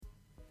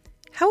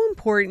How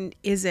important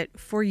is it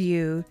for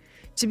you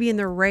to be in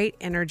the right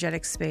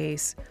energetic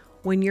space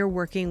when you're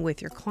working with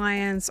your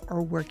clients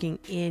or working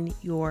in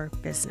your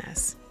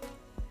business?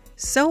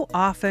 So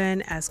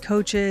often as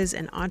coaches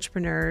and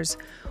entrepreneurs,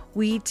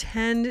 we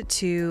tend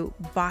to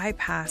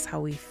bypass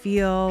how we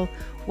feel,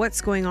 what's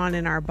going on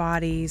in our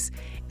bodies,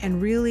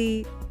 and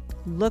really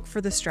look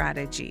for the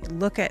strategy,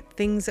 look at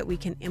things that we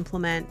can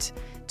implement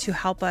to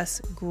help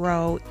us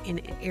grow in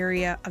an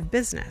area of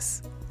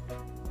business.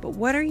 But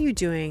what are you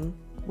doing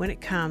when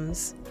it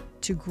comes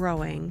to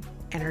growing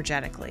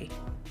energetically?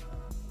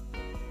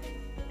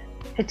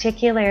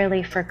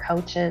 Particularly for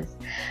coaches,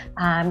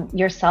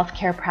 your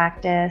self-care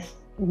practice,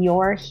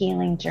 your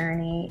healing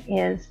journey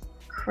is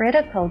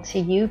critical to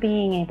you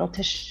being able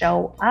to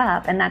show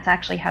up. And that's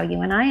actually how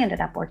you and I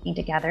ended up working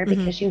together,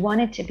 because you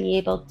wanted to be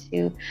able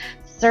to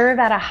serve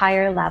at a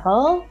higher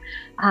level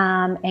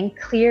and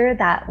clear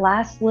that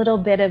last little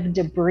bit of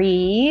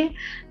debris,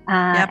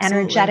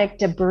 energetic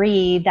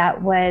debris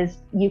that was,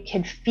 you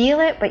could feel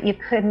it, but you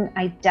couldn't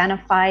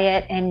identify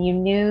it. And you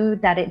knew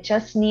that it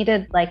just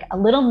needed like a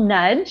little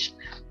nudge,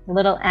 a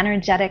little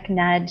energetic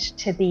nudge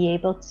to be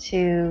able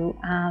to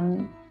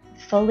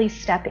fully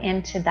step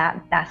into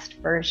that best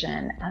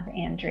version of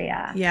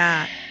Andrea.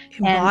 Yeah.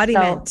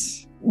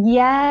 Embodiment.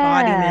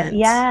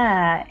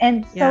 Yeah.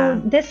 And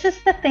so this is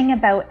the thing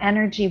about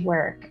energy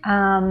work.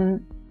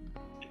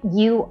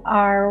 You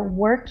are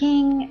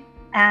working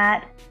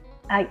at,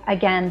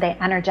 again,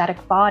 the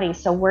energetic body.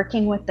 So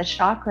working with the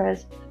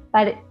chakras,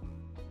 but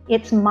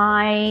it's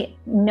my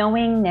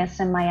knowingness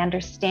and my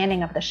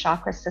understanding of the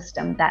chakra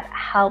system that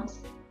helps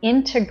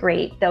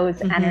integrate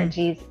those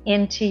energies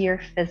into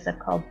your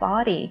physical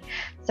body.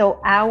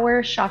 So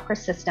our chakra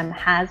system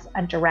has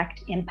a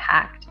direct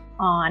impact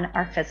on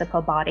our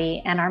physical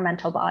body and our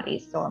mental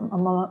bodies, so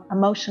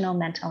emotional,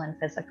 mental, and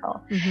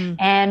physical.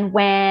 And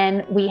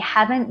when we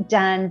haven't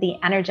done the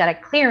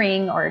energetic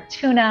clearing or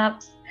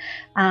tune-ups,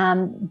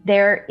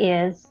 there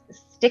is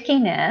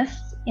stickiness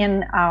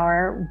in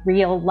our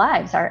real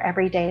lives, our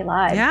everyday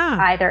lives,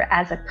 either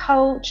as a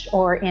coach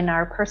or in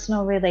our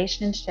personal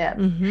relationship.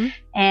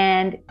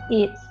 And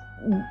it's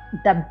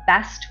the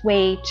best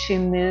way to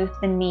move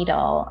the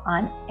needle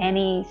on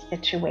any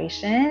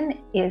situation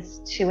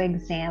is to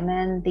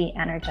examine the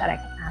energetic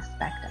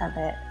aspect of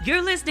it.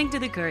 You're listening to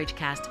The Courage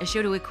Cast, a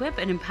show to equip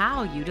and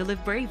empower you to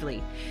live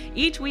bravely.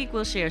 Each week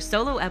we'll share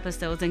solo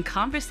episodes and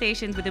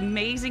conversations with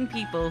amazing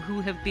people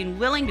who have been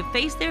willing to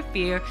face their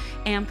fear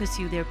and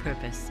pursue their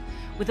purpose.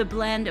 With a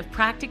blend of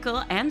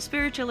practical and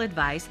spiritual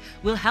advice,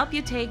 we'll help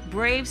you take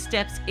brave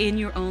steps in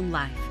your own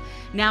life.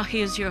 Now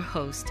here's your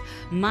host,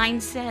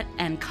 mindset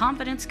and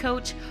confidence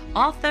coach,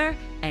 author,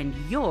 and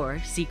your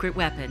secret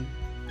weapon.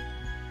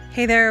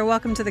 Hey there,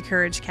 welcome to the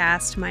Courage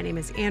Cast. My name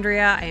is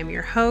Andrea. I am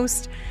your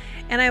host,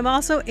 and I'm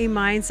also a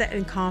mindset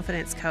and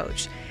confidence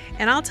coach.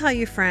 And I'll tell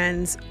you,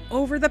 friends,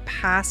 over the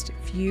past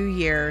few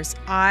years,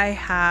 I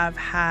have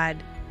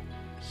had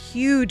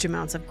huge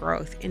amounts of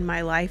growth in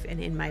my life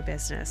and in my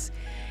business.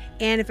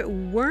 And if it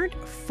weren't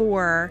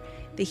for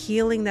the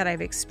healing that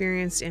I've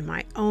experienced in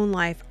my own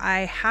life,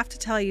 I have to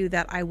tell you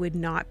that I would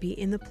not be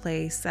in the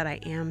place that I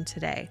am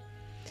today.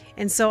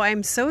 And so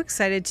I'm so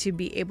excited to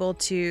be able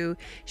to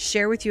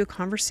share with you a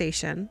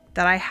conversation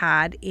that I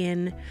had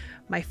in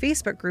my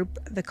Facebook group,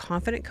 the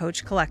Confident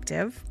Coach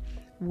Collective,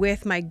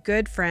 with my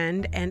good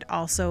friend and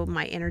also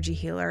my energy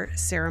healer,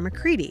 Sara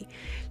McCready.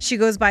 She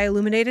goes by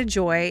Illuminated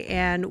Joy,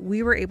 and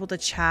we were able to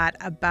chat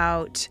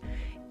about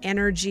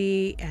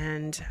energy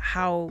and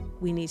how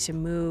we need to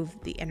move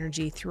the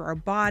energy through our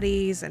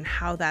bodies and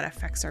how that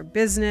affects our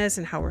business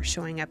and how we're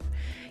showing up,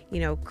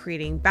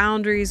 creating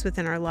boundaries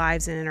within our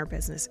lives and in our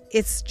business.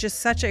 It's just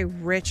such a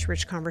rich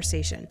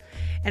conversation.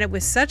 And it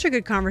was such a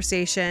good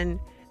conversation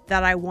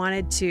that I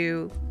wanted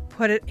to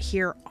put it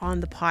here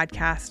on the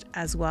podcast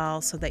as well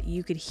so that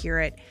you could hear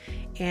it.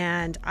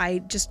 And I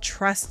just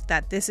trust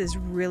that this is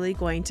really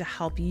going to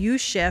help you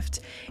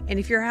shift. And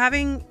if you're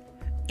having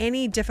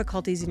any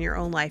difficulties in your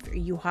own life, or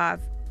you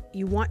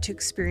want to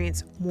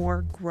experience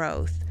more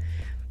growth,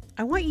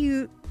 I want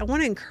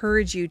to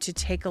encourage you to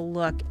take a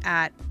look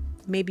at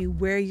maybe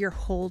where you're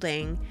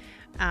holding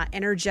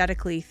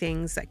energetically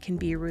things that can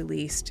be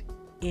released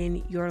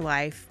in your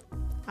life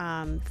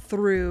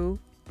through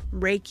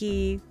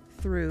Reiki,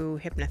 through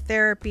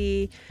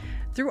hypnotherapy,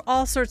 through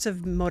all sorts of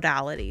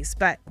modalities.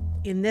 But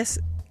in this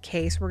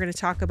case, we're going to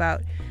talk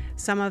about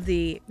some of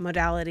the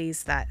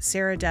modalities that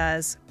Sara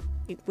does,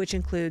 which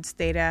includes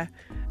theta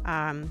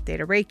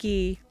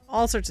Reiki,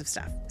 all sorts of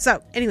stuff.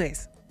 So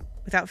anyways,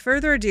 without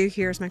further ado,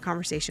 here's my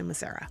conversation with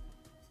Sara.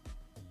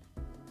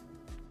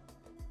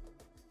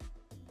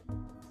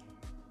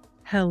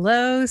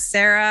 Hello,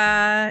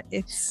 Sara.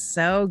 It's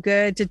so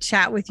good to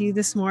chat with you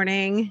this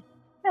morning.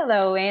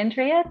 Hello,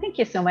 Andrea. Thank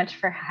you so much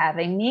for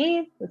having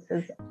me. This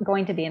is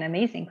going to be an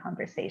amazing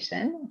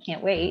conversation. I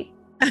can't wait.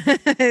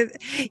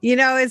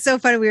 It's so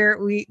funny.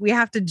 We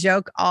have to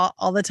joke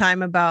all the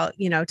time about,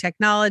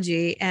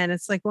 technology. And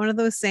it's like one of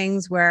those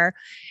things where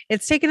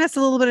it's taken us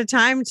a little bit of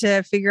time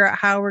to figure out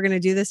how we're going to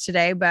do this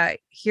today. But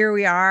here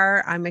we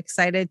are. I'm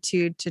excited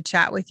to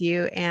chat with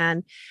you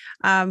and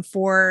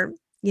for,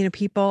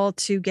 people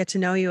to get to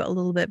know you a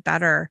little bit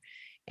better.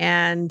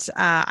 And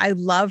I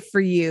love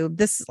for you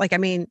this, I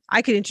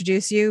could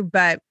introduce you,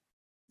 but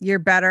you're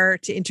better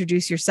to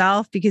introduce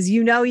yourself because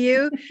you know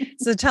you.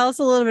 So tell us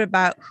a little bit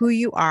about who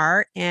you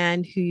are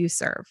and who you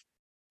serve.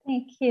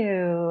 Thank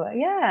you.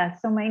 Yeah.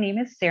 So my name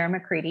is Sara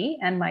McCready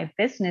and my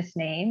business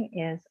name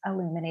is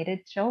Illuminated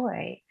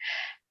Joy.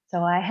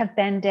 So I have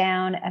been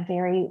down a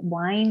very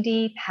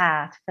windy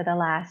path for the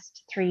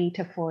last 3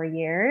 to 4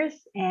 years,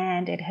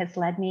 and it has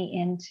led me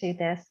into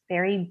this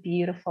very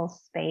beautiful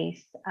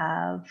space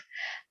of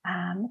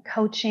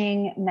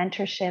coaching,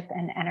 mentorship,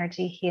 and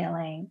energy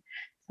healing.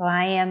 So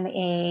I am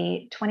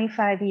a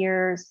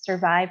 25-year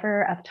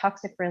survivor of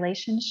toxic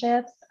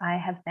relationships. I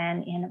have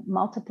been in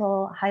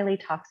multiple highly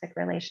toxic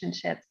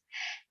relationships.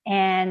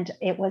 And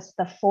it was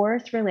the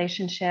fourth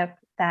relationship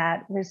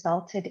that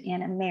resulted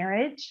in a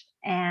marriage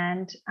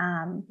and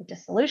the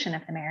dissolution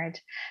of the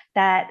marriage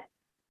that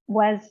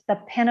was the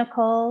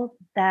pinnacle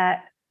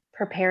that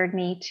prepared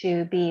me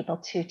to be able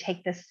to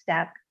take this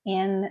step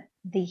in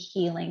the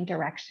healing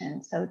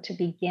direction. So to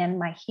begin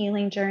my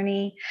healing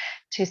journey,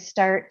 to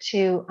start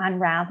to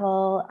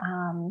unravel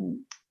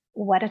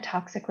what a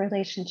toxic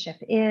relationship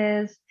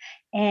is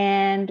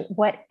and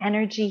what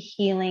energy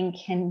healing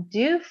can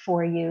do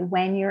for you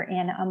when you're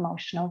in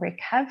emotional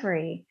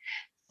recovery.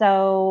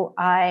 So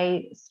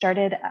I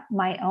started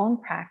my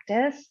own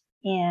practice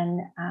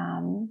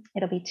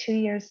it'll be 2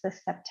 years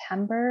this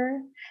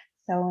September.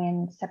 So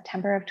in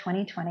September of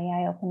 2020,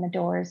 I opened the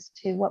doors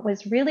to what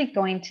was really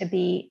going to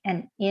be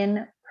an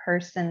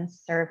in-person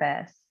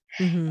service.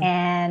 Mm-hmm.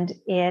 And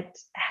it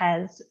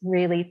has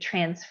really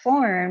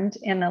transformed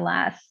in the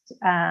last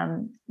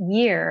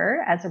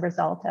year as a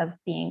result of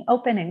being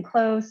open and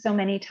closed so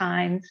many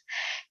times.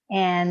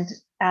 And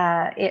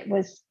it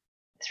was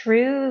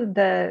through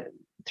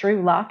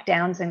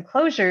lockdowns and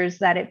closures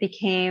that it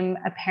became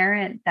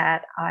apparent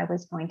that I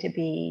was going to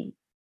be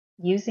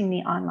using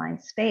the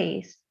online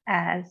space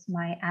as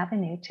my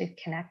avenue to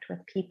connect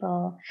with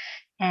people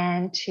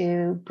and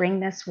to bring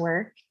this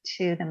work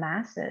to the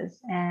masses.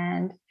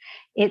 And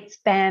it's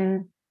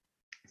been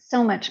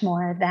so much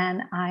more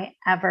than I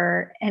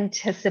ever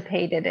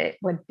anticipated it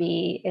would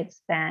be.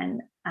 It's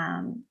been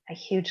a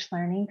huge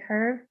learning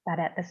curve, but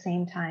at the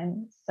same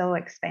time, so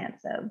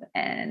expansive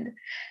and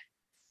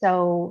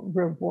so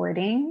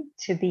rewarding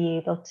to be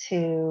able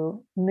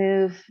to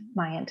move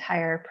my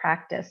entire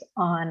practice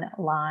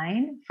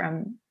online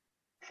from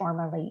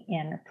formerly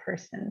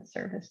in-person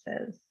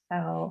services.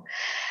 So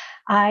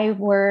I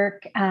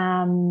work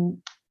in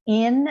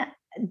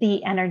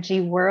the energy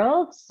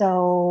world.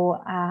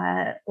 So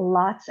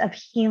lots of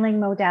healing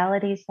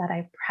modalities that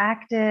I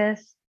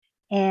practice.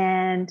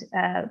 And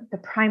the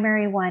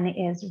primary one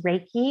is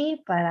Reiki,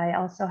 but I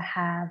also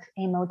have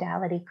a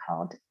modality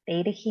called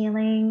Theta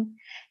healing.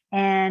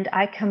 And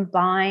I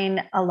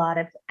combine a lot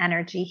of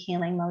energy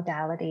healing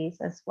modalities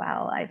as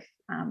well. I've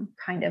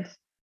kind of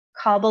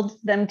cobbled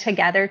them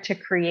together to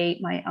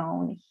create my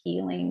own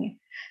healing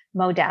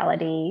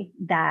modality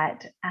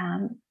that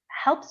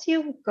helps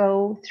you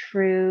go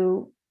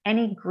through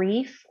any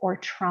grief or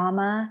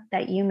trauma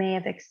that you may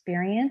have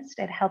experienced.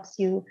 It helps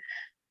you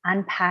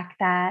unpack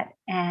that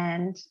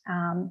and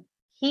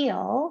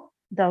heal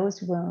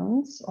those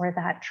wounds or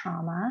that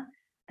trauma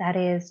that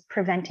is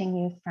preventing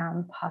you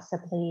from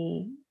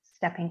possibly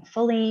stepping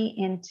fully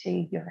into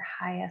your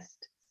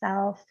highest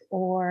self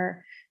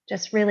or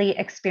just really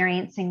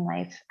experiencing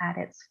life at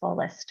its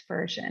fullest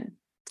version.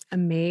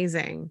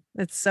 Amazing.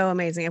 That's so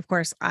amazing. Of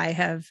course, I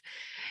have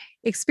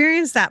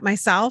experienced that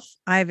myself.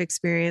 I've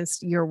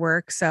experienced your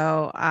work.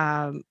 So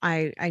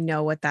I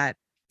know what that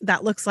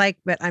looks like,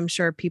 but I'm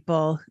sure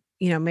people,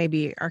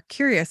 maybe are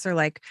curious or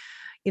like,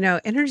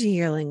 energy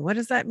healing, what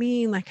does that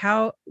mean? Like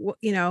how,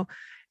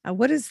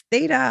 what is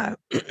theta?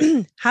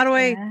 How do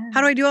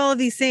I do all of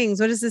these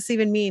things? What does this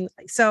even mean?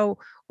 So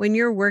when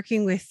you're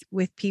working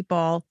with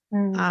people,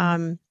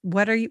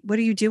 what are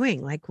you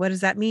doing? Like, what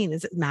does that mean?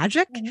 Is it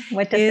magic?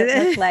 What does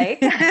it look like?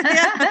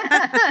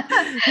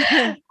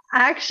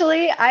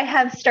 Actually, I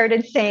have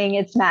started saying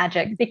it's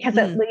magic because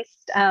at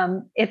least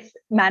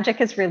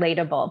magic is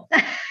relatable.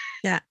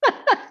 Yeah.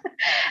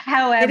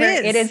 However,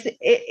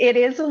 it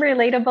is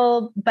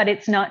relatable, but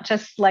it's not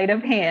just sleight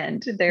of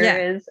hand.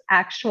 There is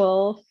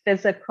actual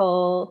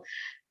physical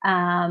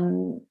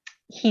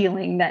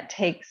healing that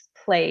takes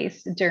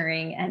place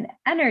during an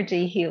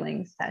energy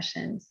healing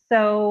session.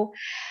 So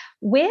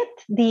with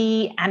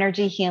the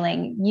energy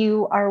healing,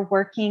 you are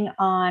working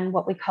on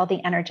what we call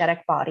the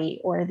energetic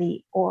body or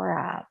the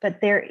aura,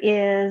 but there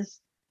is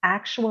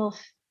actual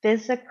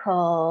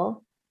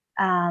physical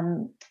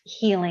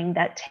healing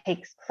that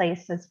takes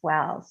place as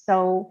well.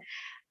 So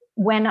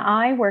when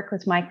I work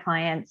with my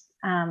clients,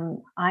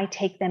 I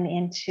take them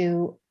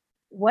into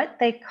what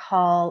they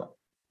call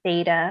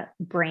theta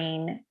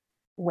brain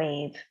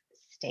wave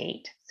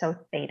state, so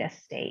theta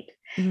state.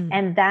 Mm-hmm.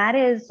 And that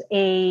is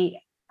a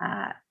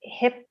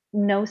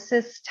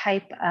hypnosis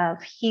type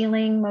of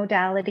healing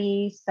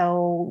modality.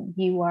 So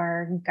you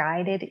are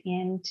guided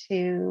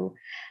into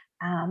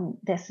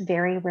this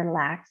very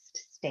relaxed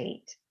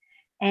state.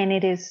 And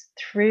it is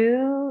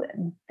through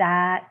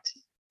that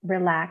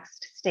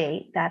relaxed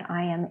state that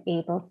I am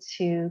able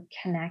to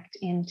connect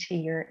into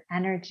your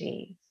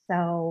energy.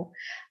 So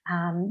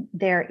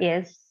there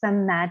is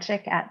some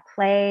magic at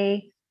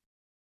play.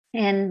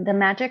 And the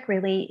magic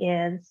really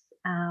is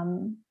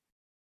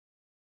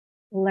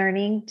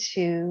learning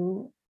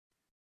to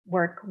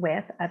work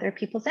with other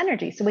people's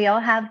energy. So we all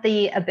have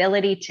the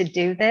ability to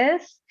do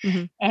this.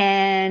 Mm-hmm.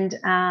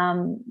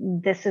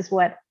 And this is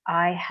what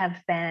I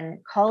have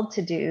been called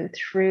to do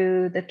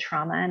through the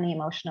trauma and the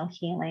emotional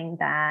healing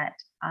that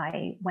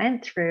I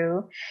went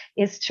through,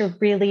 is to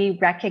really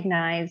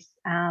recognize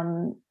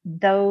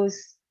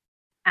those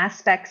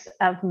aspects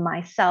of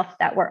myself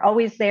that were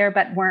always there,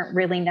 but weren't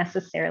really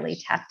necessarily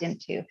tapped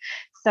into.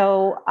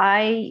 So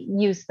I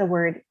use the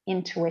word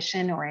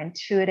intuition or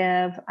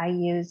intuitive. I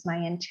use my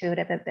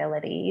intuitive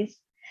abilities.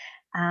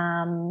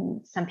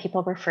 Some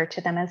people refer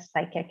to them as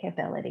psychic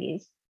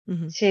abilities,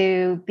 Mm-hmm.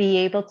 to be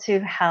able to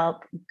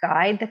help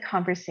guide the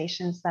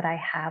conversations that I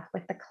have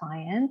with the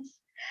clients.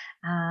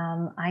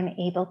 I'm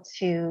able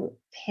to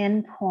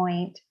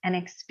pinpoint an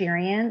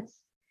experience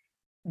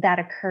that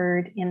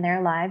occurred in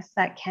their lives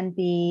that can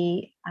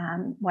be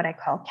what I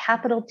call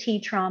capital T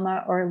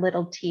trauma or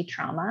little t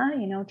trauma.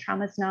 You know,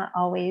 trauma is not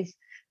always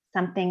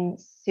something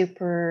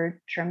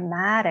super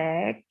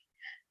dramatic.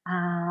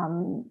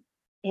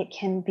 It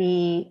can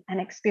be an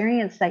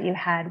experience that you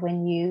had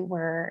when you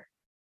were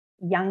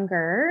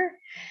younger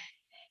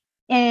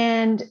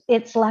and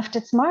it's left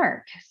its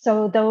mark.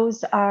 So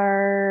those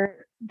are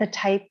the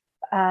type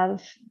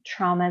of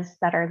traumas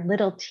that are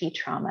little t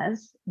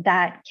traumas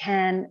that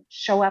can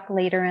show up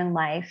later in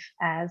life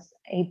as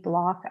a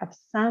block of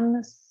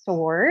some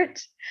sort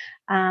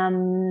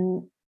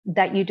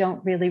that you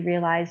don't really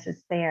realize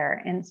is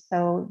there. And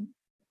so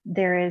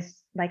there is,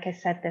 like I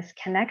said, this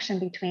connection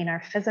between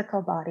our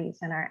physical bodies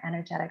and our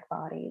energetic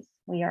bodies.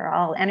 We are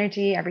all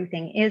energy,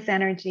 everything is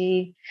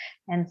energy.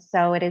 And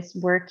so it is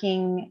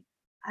working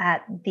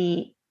at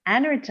the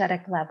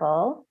energetic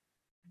level,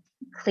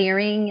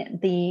 clearing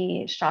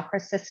the chakra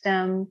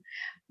system,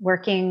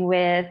 working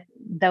with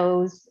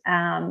those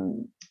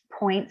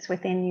points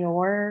within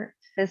your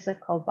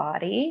physical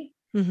body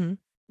Mm-hmm.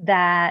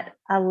 that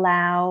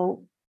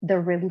allow the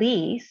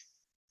release.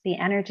 The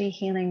energy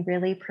healing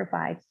really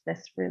provides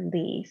this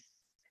release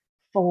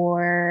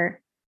for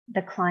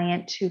the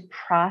client to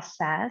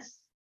process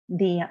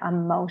the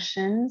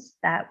emotions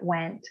that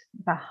went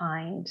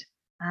behind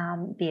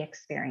the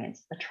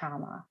experience, the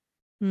trauma.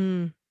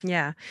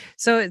 Yeah.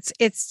 So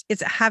it's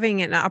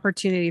having an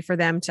opportunity for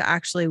them to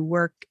actually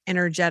work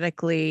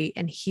energetically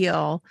and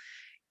heal,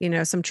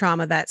 some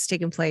trauma that's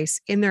taken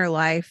place in their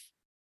life,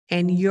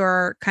 and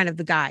you're kind of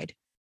the guide.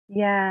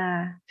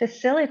 Yeah,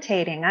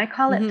 facilitating. I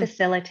call it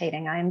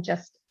facilitating. I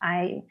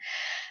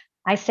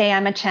say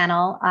I'm a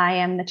channel. I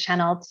am the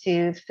channel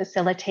to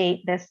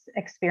facilitate this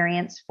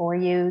experience for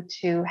you,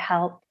 to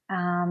help.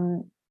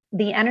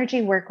 The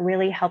energy work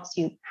really helps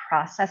you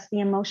process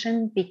the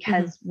emotion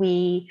because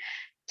we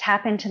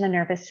tap into the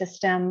nervous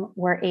system.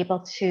 We're able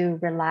to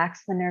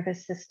relax the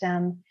nervous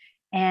system.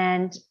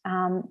 And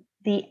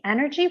the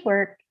energy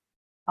work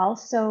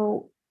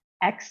also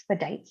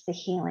expedites the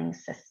healing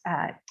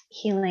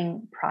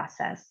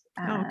process.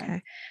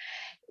 Okay.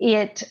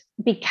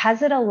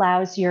 Because it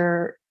allows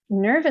your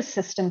nervous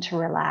system to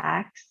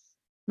relax,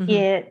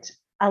 it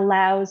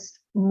allows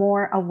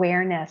more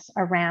awareness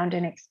around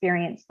an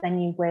experience than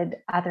you would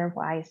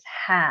otherwise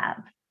have.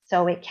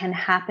 So it can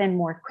happen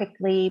more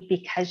quickly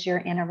because you're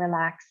in a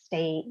relaxed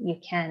state. You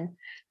can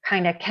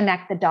kind of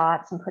connect the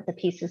dots and put the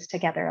pieces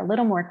together a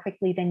little more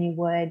quickly than you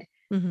would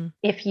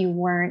if you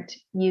weren't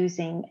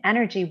using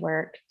energy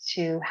work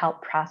to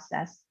help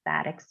process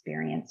that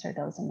experience or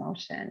those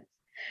emotions.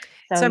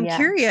 So I'm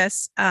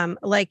curious, a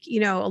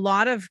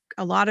lot of,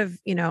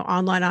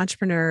 online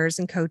entrepreneurs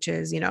and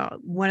coaches,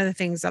 one of the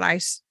things that I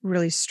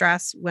really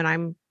stress when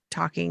I'm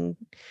talking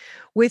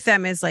with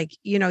them is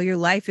your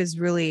life is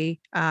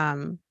really,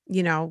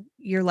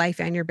 your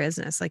life and your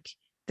business,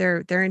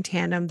 they're in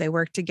tandem, they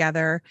work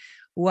together.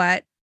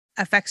 What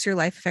affects your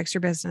life affects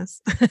your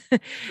business.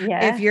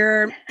 Yeah.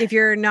 If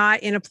you're not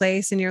in a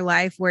place in your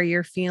life where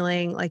you're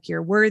feeling like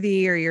you're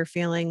worthy, or you're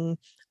feeling,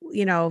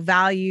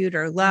 valued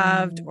or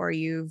loved, or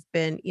you've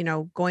been,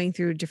 going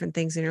through different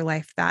things in your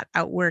life, that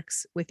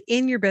outworks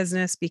within your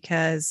business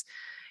because,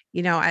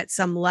 at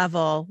some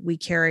level we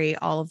carry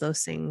all of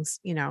those things,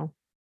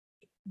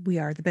 we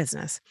are the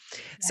business. Yeah.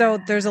 So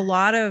there's a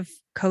lot of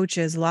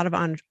coaches, a lot of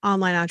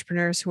online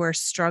entrepreneurs who are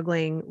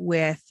struggling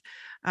with,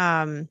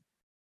 trying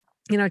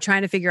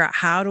to figure out,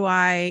 how do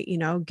I,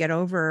 get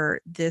over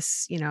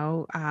this,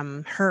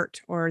 hurt,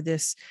 or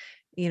this,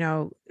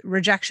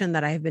 rejection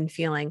that I've been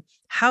feeling.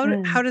 How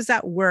does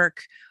that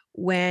work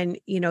when,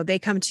 they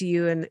come to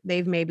you and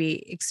they've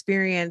maybe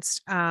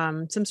experienced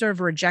some sort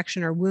of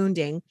rejection or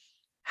wounding,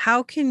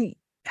 how can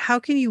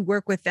you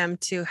work with them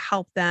to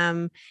help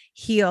them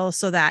heal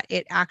so that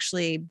it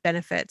actually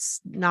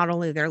benefits not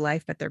only their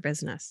life, but their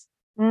business?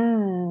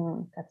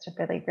 That's a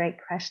really great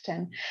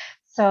question.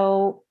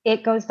 So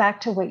it goes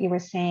back to what you were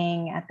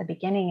saying at the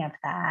beginning of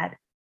that,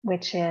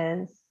 which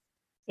is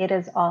it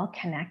is all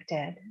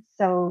connected.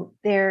 So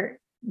there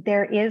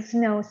is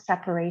no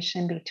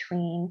separation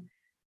between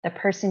the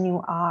person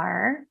you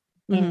are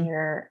in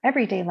your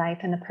everyday life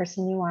and the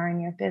person you are in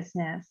your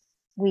business.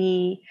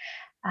 We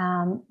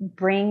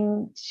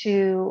bring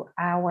to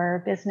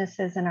our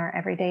businesses and our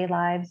everyday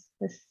lives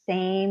the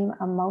same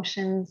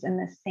emotions and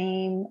the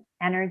same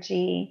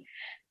energy,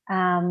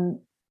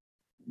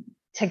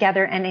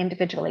 together and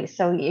individually.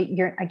 So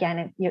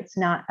it's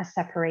not a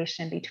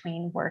separation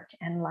between work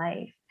and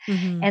life.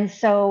 And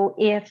so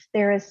if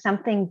there is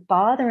something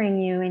bothering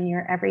you in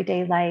your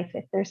everyday life,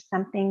 if there's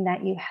something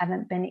that you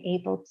haven't been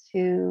able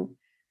to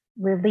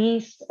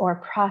release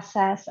or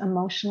process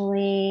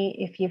emotionally,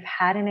 if you've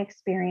had an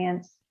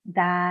experience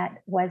that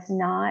was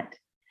not,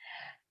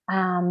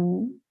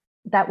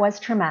 that was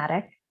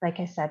traumatic, like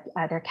I said,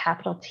 either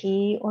capital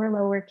T or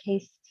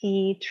lowercase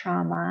t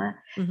trauma,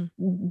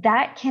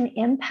 that can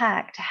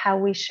impact how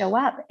we show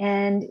up,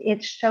 and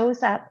it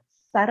shows up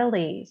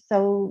subtly.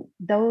 So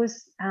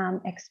those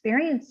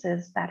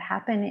experiences that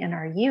happen in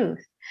our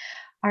youth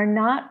are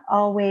not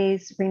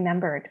always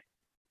remembered.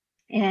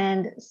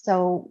 And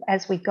so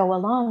as we go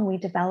along, we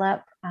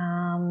develop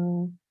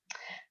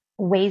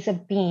ways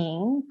of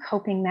being,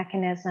 coping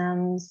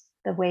mechanisms,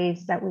 the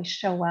ways that we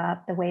show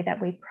up, the way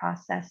that we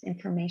process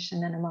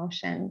information and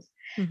emotions,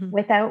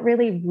 without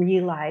really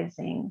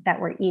realizing that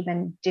we're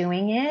even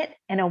doing it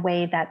in a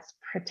way that's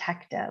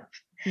protective.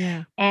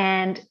 Yeah.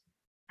 And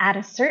at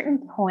a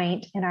certain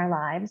point in our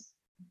lives,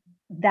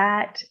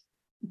 that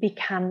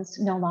becomes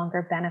no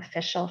longer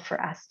beneficial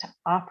for us to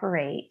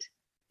operate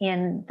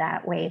in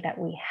that way that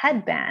we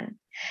had been.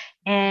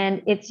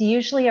 And it's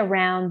usually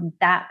around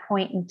that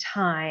point in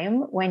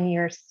time when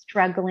you're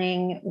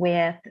struggling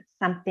with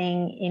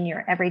something in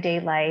your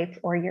everyday life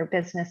or your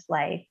business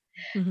life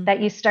that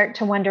you start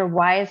to wonder,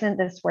 why isn't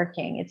this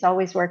working? It's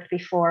always worked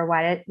before.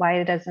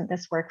 Why doesn't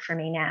this work for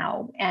me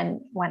now? And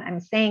when I'm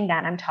saying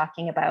that, I'm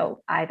talking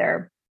about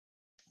either,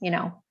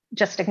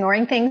 just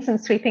ignoring things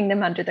and sweeping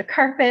them under the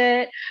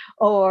carpet,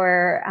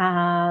 or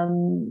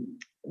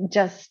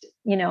just,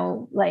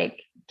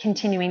 like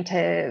continuing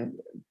to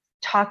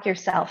talk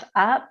yourself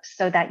up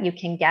so that you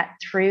can get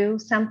through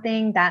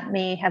something that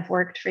may have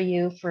worked for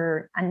you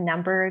for a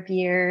number of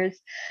years.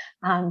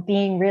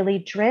 Being really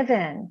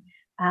driven,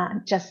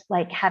 just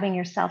like having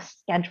yourself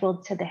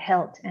scheduled to the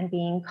hilt and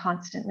being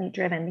constantly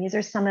driven. These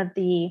are some of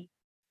the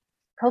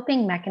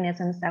coping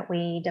mechanisms that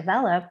we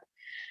develop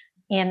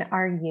in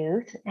our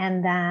youth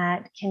and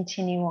that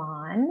continue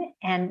on,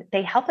 and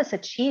they help us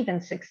achieve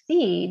and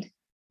succeed,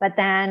 but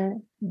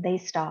then they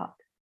stop.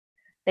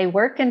 They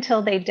work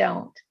until they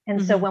don't.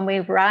 And so when we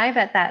arrive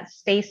at that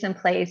space and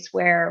place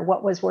where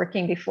what was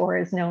working before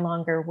is no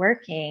longer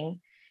working,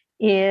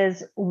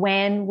 is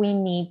when we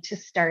need to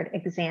start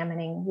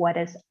examining what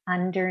is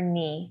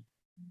underneath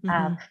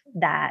of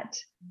that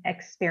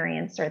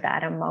experience or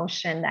that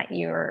emotion that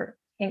you're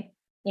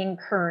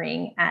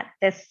incurring at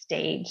this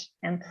stage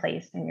and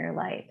place in your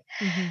life.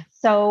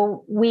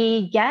 So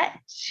we get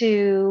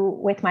to,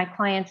 with my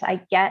clients,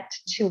 I get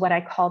to what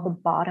I call the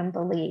bottom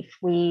belief.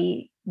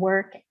 We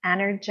work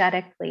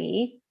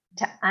energetically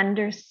to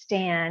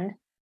understand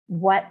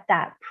what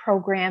that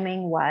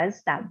programming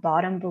was, that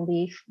bottom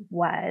belief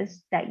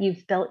was that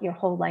you've built your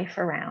whole life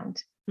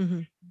around.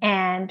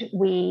 And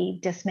we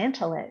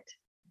dismantle it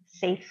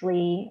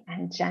safely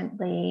and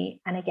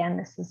gently. And again,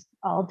 this is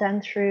all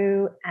done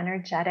through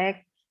energetic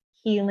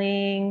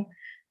healing,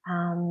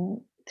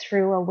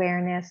 through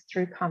awareness,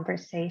 through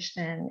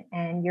conversation.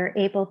 And you're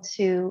able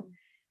to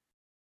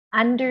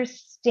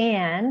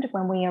understand,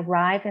 when we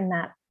arrive in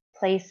that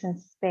place and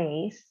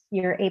space,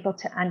 you're able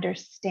to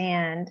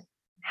understand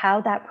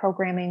how that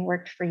programming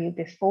worked for you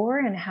before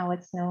and how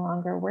it's no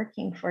longer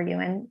working for you.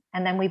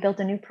 And then we build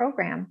a new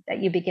program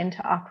that you begin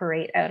to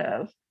operate out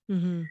of,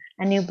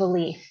 a new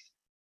belief.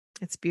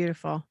 It's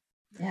beautiful.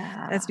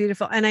 Yeah. That's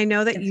beautiful. And I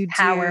know that it's you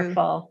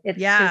powerful. It's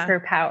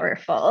super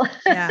powerful.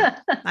 Yeah.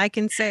 I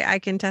can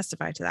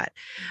testify to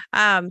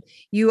that.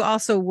 You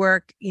also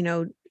work,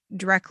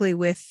 directly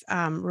with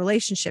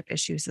relationship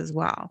issues as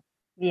well.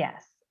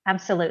 Yes,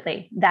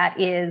 absolutely. That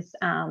is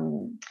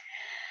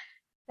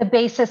the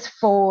basis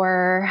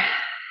for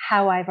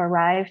how I've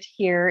arrived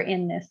here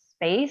in this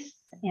space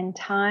in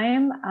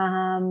time,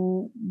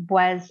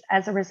 was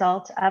as a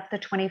result of the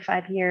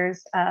 25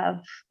 years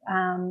of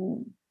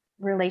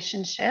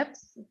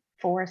relationships,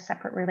 4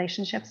 separate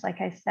relationships.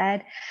 Like I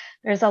said,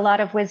 there's a lot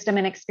of wisdom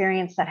and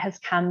experience that has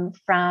come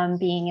from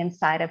being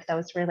inside of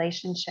those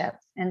relationships.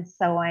 And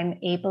so I'm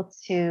able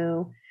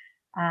to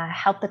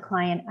help the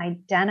client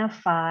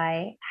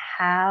identify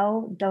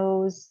how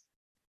those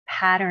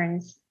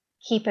patterns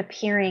keep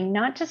appearing,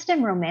 not just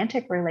in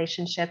romantic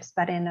relationships,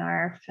 but in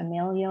our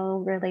familial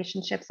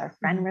relationships, our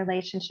friend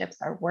relationships,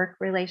 our work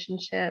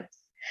relationships,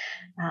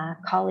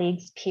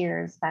 colleagues,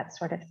 peers, that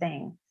sort of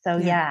thing. So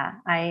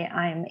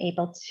I'm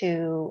able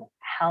to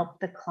help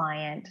the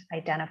client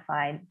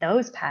identify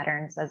those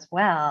patterns as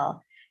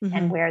well,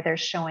 and where they're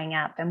showing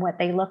up and what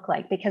they look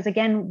like. Because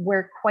again,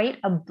 we're quite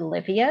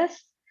oblivious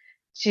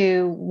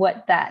to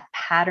what that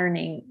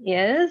patterning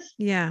is.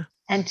 Yeah.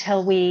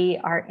 Until we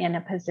are in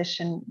a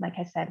position, like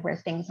I said, where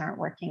things aren't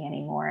working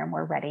anymore and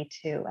we're ready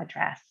to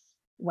address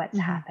what's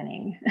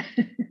happening.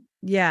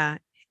 Yeah,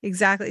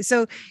 exactly.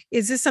 So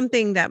is this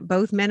something that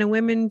both men and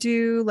women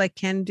do, like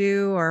can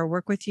do or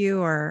work with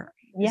you, or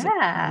is it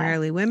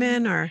primarily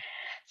women? Or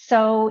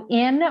so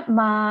in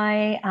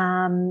my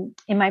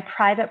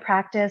private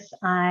practice,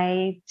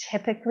 I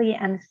typically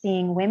am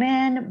seeing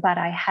women, but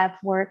I have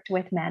worked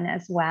with men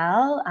as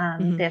well.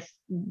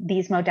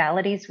 These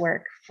modalities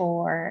work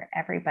for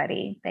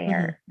everybody.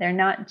 They're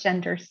not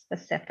gender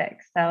specific.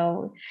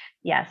 So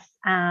yes,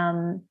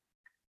 men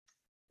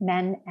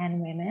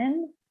and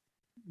women.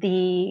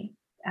 The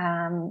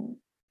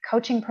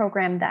coaching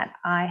program that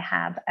I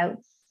have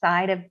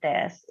outside of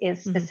this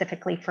is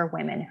specifically for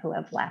women who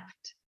have left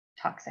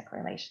toxic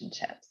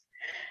relationships.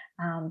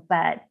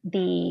 But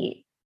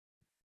the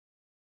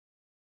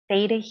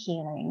Theta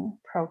Healing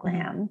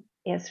program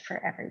is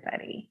for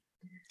everybody.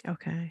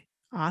 Okay,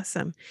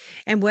 awesome.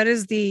 And what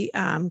does the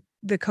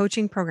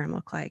coaching program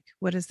look like?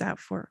 What is that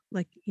for?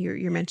 Like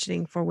you're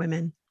mentioning for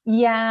women?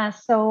 Yeah,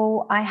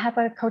 so I have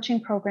a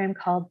coaching program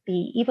called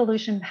the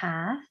Evolution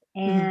Path,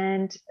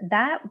 and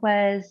that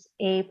was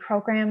a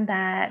program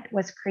that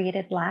was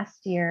created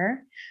last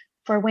year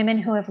for women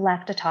who have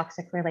left a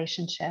toxic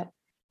relationship.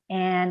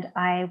 And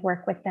I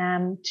work with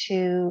them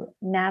to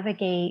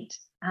navigate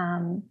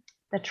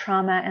the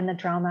trauma and the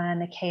drama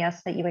and the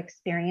chaos that you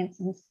experience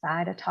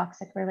inside a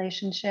toxic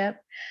relationship.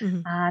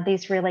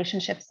 These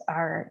relationships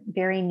are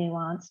very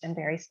nuanced and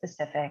very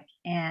specific.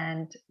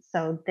 And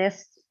so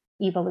this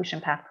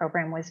Evolution Path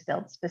program was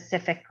built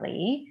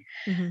specifically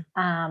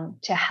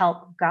to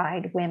help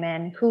guide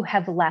women who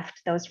have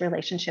left those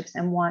relationships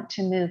and want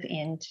to move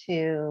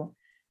into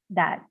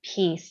that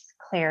peace,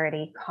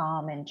 clarity,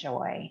 calm, and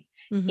joy.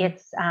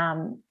 It's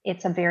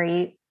a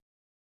very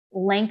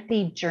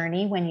lengthy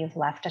journey when you've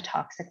left a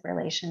toxic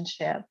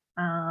relationship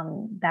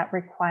that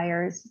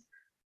requires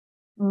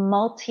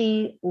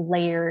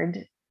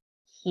multi-layered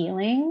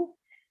healing.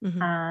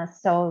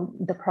 So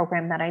the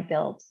program that I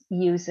built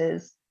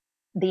uses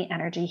the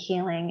energy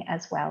healing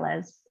as well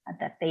as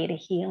the theta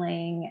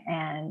healing,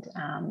 and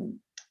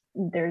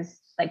there's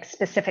like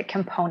specific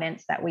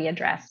components that we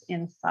address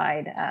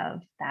inside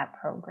of that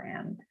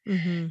program.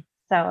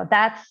 So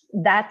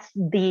that's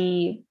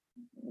the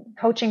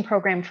coaching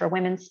program for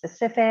women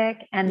specific.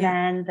 And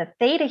then the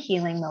theta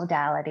healing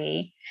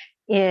modality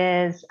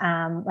is,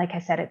 like I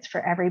said, it's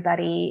for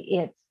everybody.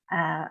 It's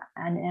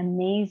an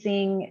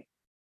amazing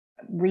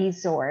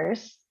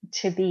resource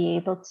to be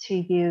able to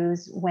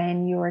use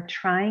when you're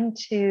trying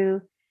to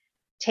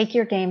take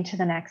your game to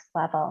the next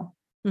level.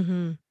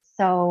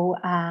 So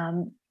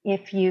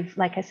if you've,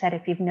 like I said,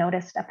 if you've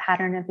noticed a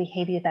pattern of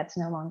behavior that's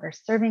no longer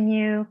serving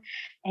you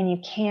and you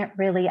can't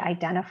really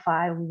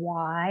identify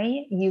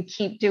why you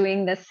keep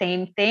doing the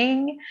same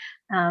thing,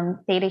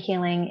 theta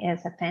healing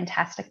is a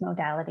fantastic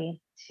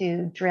modality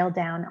to drill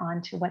down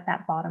onto what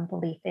that bottom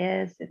belief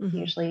is. It's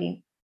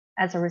usually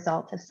as a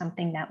result of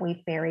something that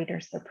we've buried or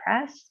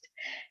suppressed.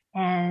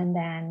 And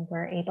then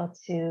we're able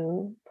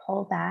to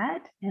pull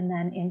that and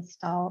then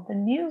install the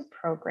new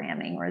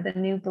programming or the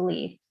new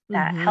belief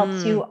that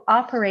helps you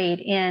operate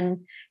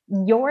in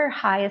your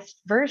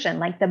highest version,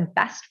 like the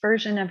best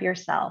version of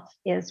yourself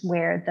is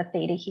where the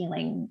theta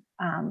healing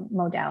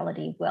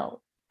modality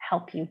will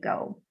help you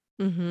go.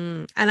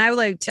 And I would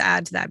like to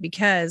add to that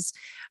because,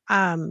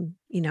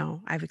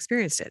 I've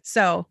experienced it.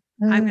 So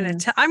I'm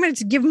going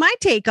to give my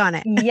take on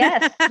it.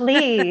 Yes,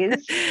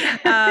 please.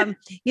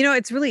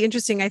 It's really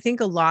interesting. I think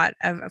a lot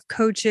of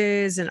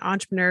coaches and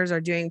entrepreneurs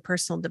are doing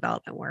personal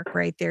development work,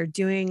 right? They're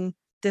doing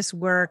this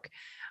work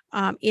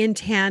in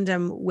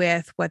tandem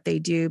with what they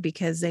do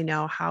because they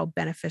know how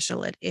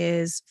beneficial it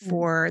is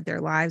for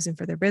their lives and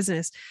for their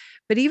business.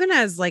 But even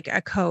as like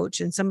a coach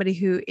and somebody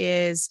who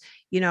is,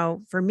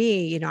 for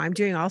me, I'm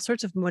doing all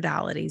sorts of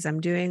modalities.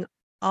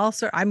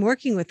 I'm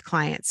working with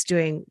clients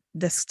doing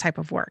this type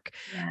of work.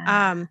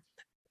 Yeah.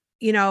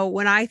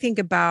 When I think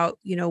about,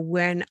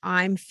 when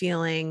I'm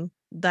feeling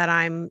that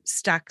I'm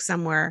stuck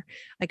somewhere,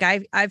 like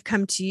I've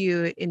come to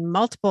you in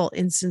multiple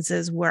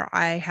instances where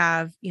I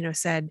have,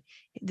 said,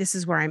 this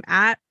is where I'm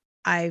at.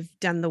 I've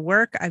done the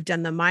work. I've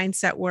done the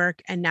mindset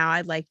work. And now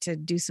I'd like to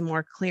do some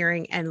more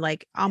clearing and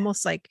like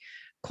almost like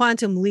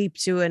quantum leap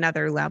to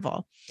another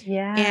level.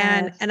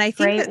 Yeah. And I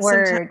think great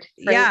word.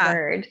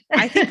 Word.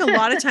 I think a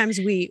lot of times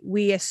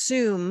we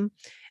assume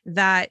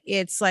that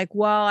it's like,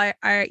 well, I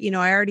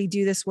already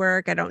do this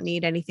work. I don't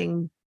need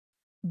anything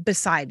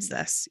besides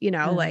this,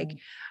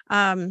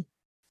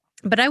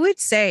 But I would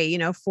say,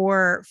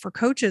 for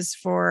coaches,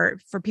 for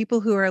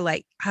people who are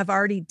like, have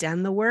already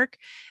done the work,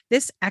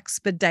 this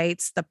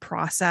expedites the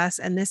process,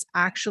 and this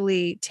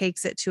actually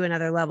takes it to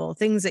another level.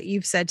 Things that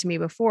you've said to me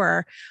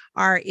before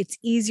are, it's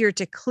easier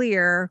to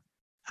clear,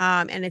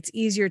 and it's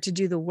easier to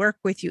do the work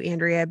with you,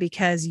 Andrea,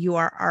 because you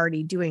are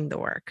already doing the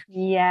work.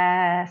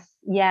 Yes.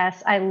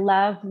 Yes. I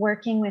love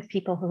working with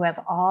people who have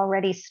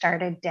already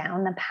started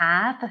down the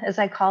path, as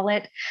I call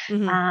it,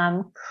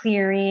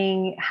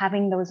 clearing,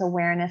 having those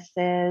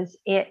awarenesses.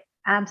 It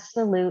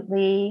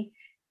absolutely,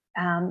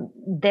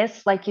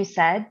 this, like you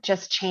said,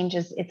 just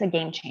changes. It's a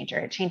game changer.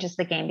 It changes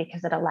the game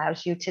because it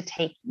allows you to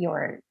take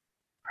your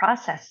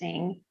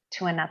processing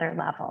to another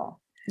level.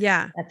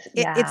 Yeah. That's,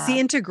 It's the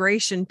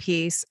integration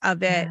piece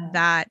of it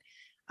that,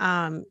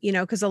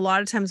 because a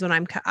lot of times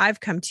when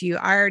I've come to you,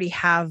 I already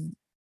have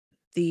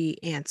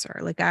the answer.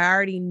 Like, I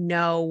already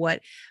know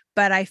what,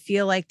 but I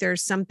feel like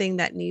there's something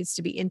that needs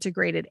to be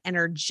integrated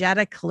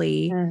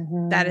energetically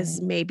that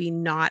is maybe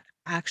not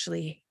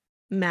actually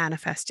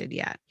manifested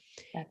yet.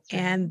 That's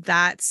right. And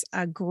that's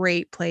a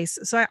great place.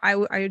 So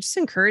I just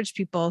encourage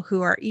people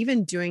who are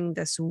even doing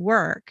this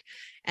work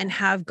and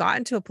have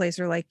gotten to a place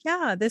where like,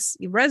 yeah, this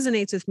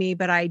resonates with me,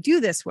 but I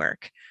do this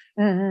work.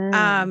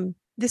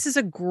 This is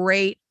a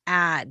great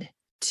add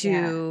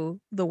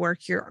to the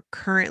work you're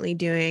currently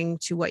doing,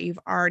 to what you've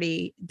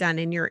already done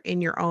in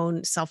your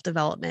own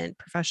self-development,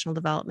 professional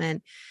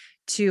development,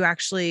 to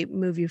actually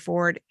move you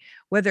forward,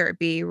 whether it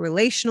be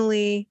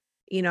relationally,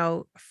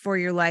 for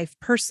your life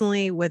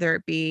personally, whether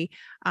it be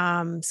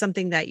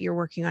something that you're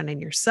working on in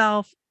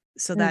yourself,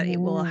 so that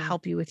it will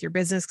help you with your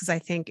business. Because I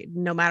think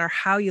no matter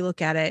how you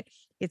look at it,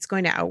 it's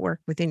going to outwork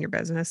within your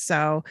business.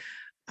 So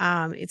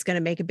it's going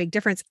to make a big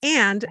difference.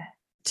 And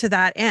to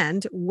that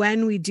end,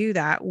 when we do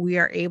that, we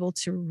are able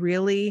to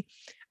really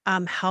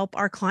help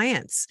our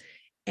clients,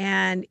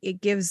 and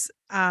it gives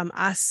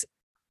us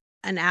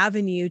an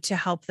avenue to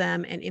help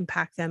them and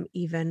impact them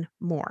even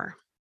more.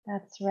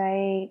 That's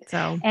right.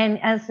 So, and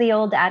as the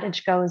old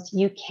adage goes,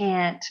 you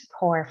can't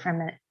pour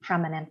from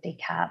an empty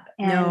cup.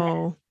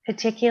 And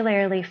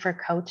particularly for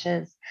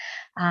coaches,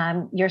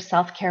 your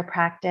self-care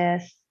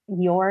practice,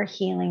 your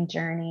healing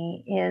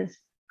journey is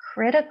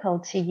critical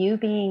to you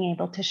being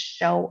able to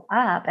show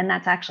up. And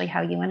that's actually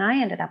how you and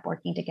I ended up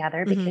working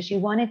together, because you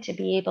wanted to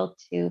be able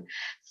to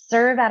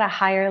serve at a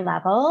higher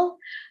level,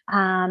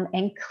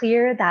 and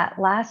clear that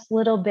last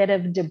little bit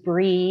of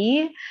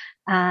debris,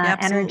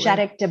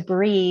 energetic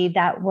debris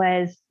that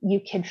was,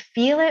 you could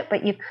feel it,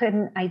 but you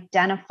couldn't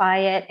identify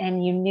it.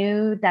 And you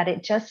knew that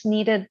it just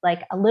needed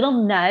like a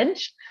little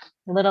nudge,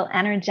 a little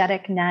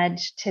energetic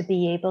nudge to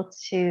be able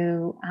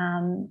to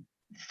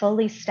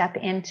fully step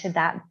into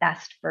that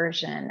best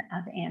version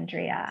of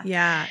Andrea.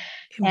 Yeah.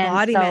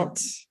 Embodiment.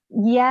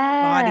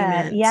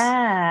 Yeah.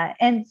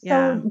 And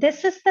so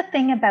this is the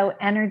thing about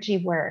energy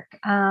work.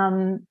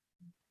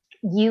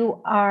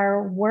 You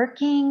are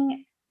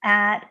working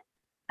at,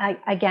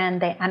 again,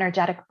 the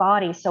energetic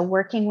body. So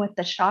working with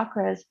the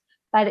chakras,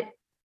 but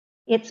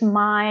it's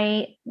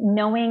my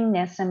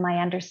knowingness and my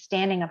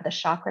understanding of the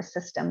chakra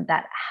system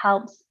that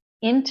helps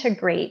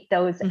integrate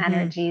those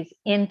energies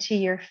into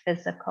your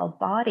physical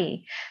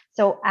body.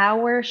 So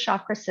our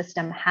chakra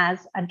system has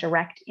a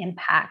direct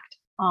impact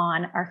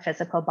on our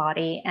physical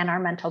body and our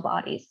mental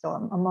body.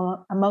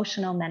 So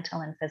emotional, mental,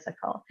 and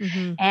physical.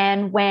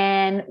 And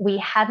when we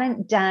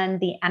haven't done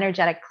the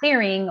energetic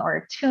clearing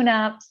or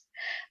tune-ups,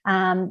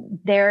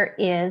 there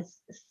is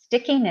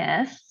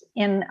stickiness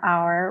in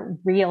our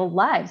real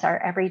lives,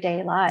 our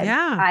everyday lives,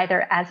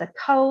 either as a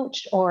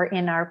coach or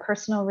in our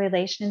personal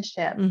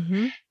relationship.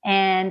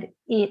 And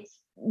it's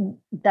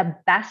the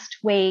best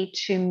way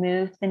to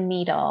move the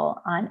needle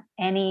on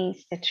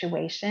any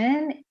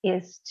situation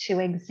is to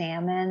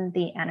examine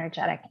the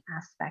energetic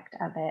aspect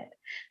of it.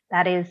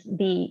 That is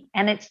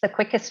and it's the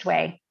quickest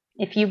way.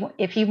 If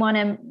you want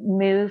to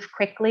move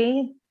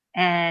quickly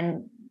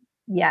and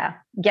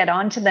get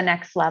on to the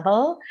next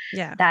level,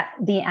 that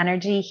the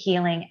energy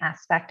healing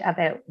aspect of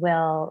it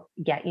will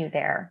get you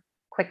there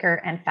quicker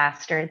and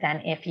faster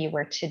than if you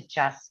were to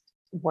just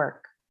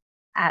work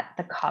at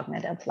the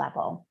cognitive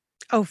level.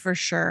 Oh, for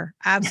sure.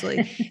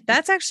 Absolutely.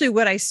 That's actually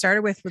what I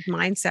started with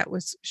mindset,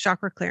 was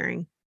chakra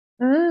clearing.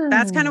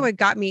 That's kind of what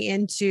got me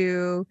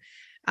into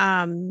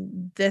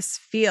this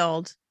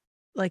field.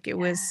 Like it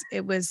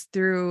was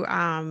through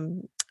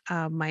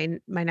my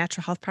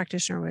natural health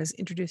practitioner was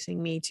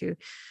introducing me to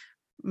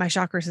my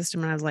chakra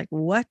system. And I was like,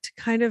 what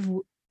kind of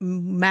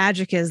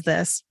magic is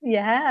this?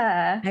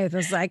 I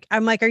was like,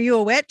 I'm like, are you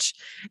a witch?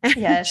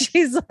 And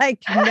she's like,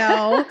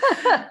 no.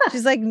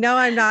 She's like, no,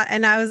 I'm not.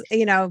 And I was,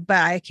 but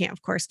I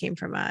came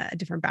from a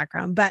different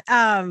background. But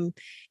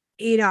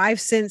I've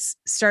since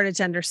started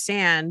to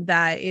understand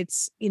that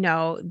it's,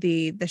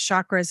 the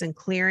chakras and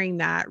clearing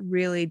that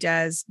really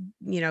does,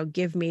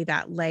 give me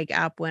that leg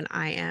up when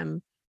I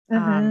am,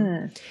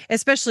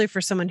 especially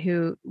for someone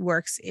who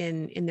works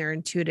in their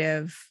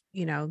intuitive,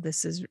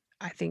 this is,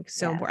 I think,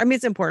 so important. I mean,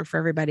 it's important for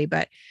everybody,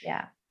 but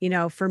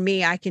for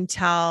me, I can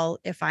tell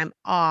if I'm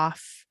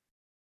off,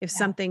 if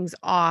something's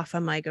off.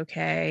 I'm like,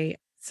 okay,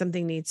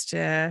 something needs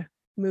to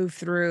move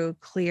through,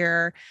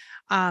 clear.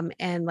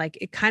 And like,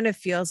 it kind of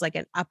feels like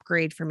an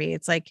upgrade for me.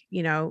 It's like,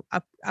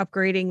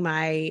 upgrading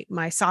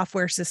my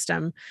software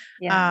system,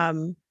 Yeah.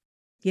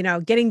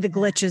 getting the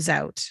glitches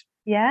out,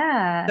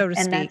 Yeah. so to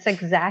And that's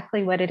speak.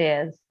 exactly what it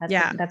is.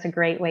 Yeah. That's a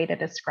great way to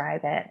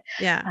describe it.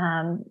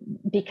 Yeah.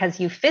 Because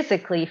you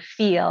physically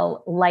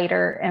feel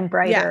lighter and Yeah.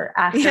 brighter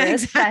after Yeah, a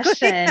exactly.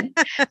 session.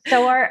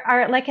 So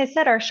our, like I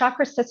said, our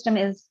chakra system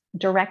is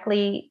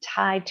directly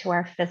tied to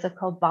our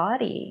physical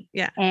body.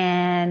 Yeah.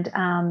 And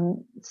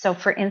so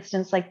for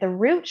instance, like the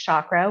root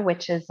chakra,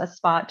 which is a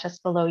spot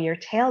just below your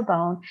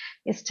tailbone,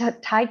 is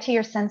tied to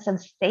your sense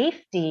of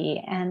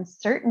safety and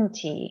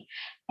certainty.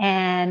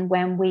 And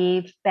when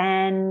we've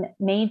been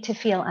made to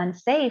feel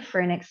unsafe for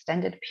an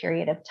extended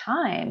period of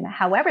time,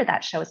 however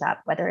that shows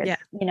up, whether it's,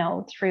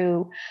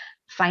 through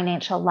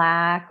financial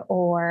lack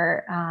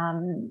or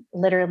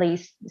literally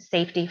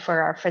safety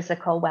for our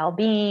physical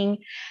well-being,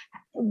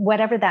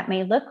 whatever that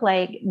may look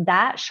like,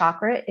 that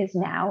chakra is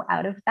now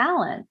out of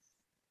balance.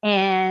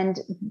 And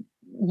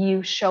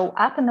you show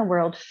up in the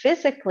world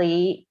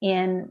physically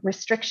in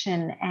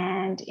restriction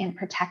and in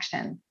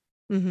protection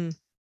and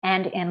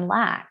in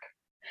lack.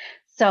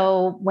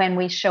 So when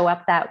we show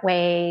up that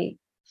way,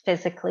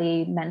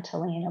 physically,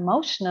 mentally, and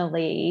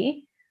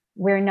emotionally,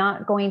 we're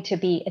not going to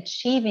be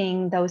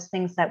achieving those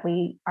things that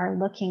we are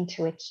looking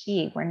to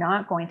achieve. We're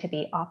not going to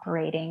be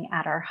operating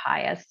at our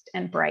highest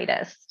and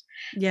brightest.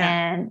 Yeah.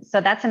 And so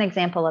that's an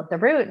example of the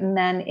root. And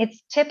then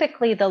it's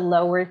typically the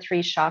lower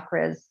three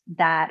chakras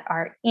that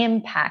are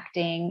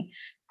impacting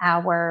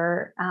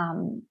our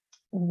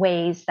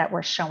ways that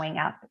we're showing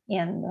up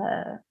in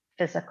the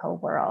physical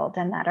world,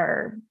 and that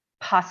are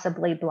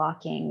possibly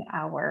blocking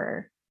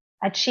our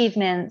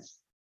achievements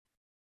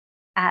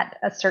at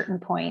a certain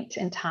point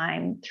in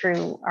time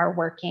through our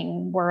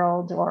working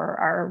world or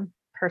our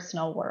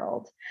personal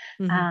world.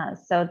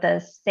 So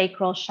the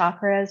sacral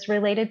chakra is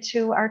related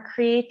to our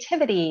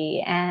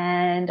creativity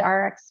and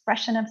our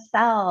expression of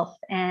self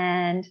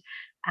and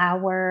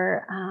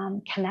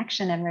our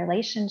connection and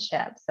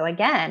relationship. So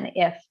again,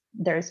 if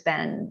there's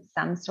been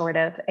some sort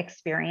of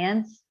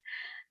experience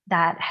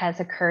that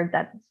has occurred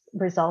that's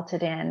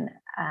resulted in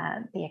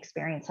the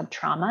experience of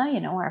trauma,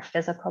 our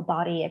physical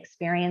body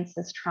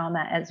experiences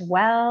trauma as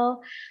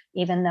well.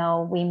 Even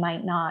though we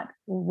might not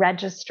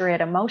register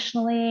it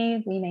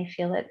emotionally, we may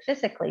feel it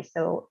physically.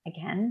 So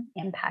again,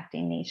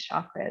 impacting these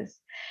chakras.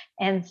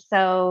 And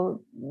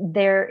so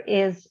there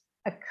is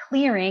a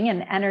clearing,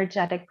 an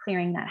energetic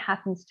clearing that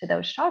happens to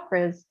those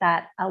chakras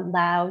that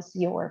allows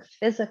your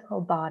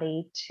physical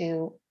body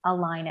to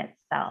align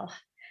itself,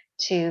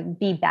 to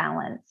be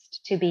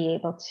balanced, to be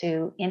able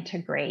to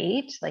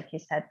integrate, like you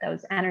said,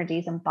 those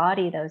energies,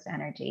 embody those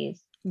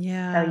energies.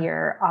 Yeah. So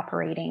you're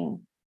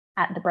operating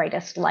at the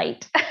brightest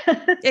light.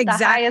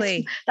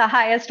 Exactly. the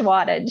highest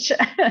wattage.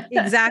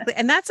 Exactly.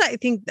 And that's, I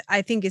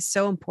think is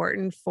so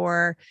important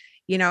for,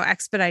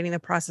 expediting the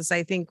process.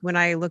 I think when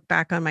I look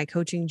back on my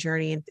coaching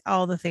journey and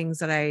all the things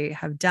that I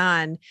have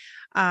done,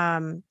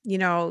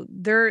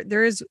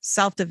 there is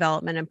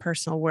self-development and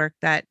personal work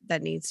that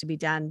needs to be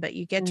done, but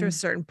you get to a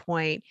certain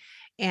point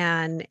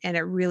and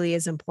it really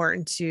is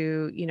important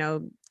to,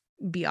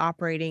 be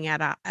operating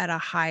at a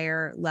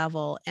higher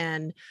level.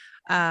 And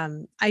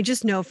I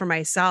just know for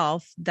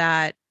myself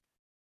that,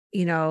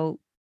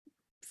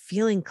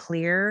 feeling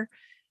clear,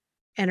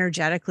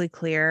 energetically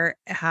clear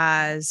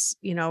has,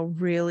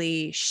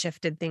 really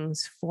shifted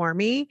things for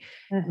me.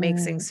 It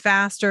makes things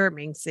faster, it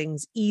makes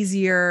things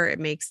easier, it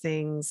makes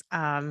things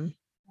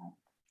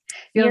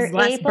feels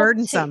less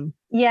burdensome.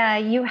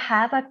 You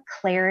have a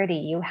clarity,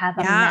 you have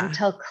a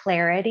mental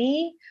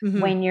clarity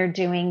when you're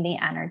doing the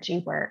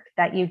energy work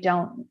that you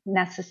don't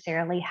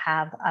necessarily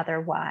have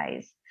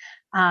otherwise.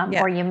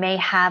 Or you may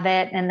have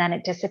it and then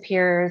it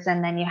disappears,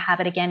 and then you have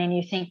it again and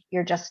you think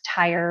you're just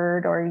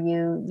tired, or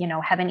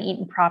you haven't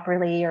eaten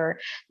properly, or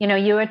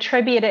you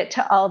attribute it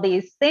to all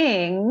these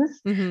things,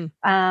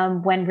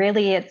 when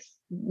really it's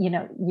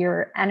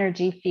your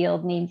energy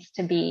field needs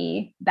to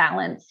be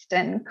balanced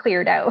and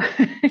cleared out.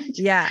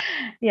 Yeah.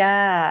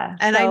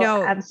 And So, I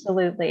know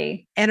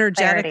absolutely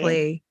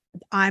energetically,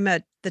 I'm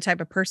the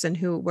type of person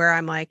where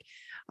I'm like,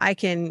 I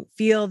can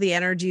feel the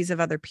energies of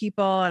other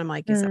people. And I'm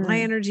like, is it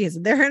my energy? Is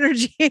it their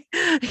energy?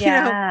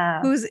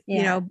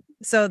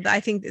 So I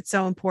think it's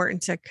so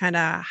important to kind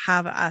of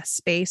have a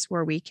space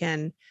where we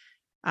can,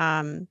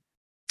 and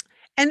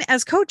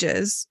as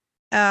coaches,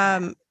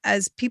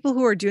 as people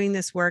who are doing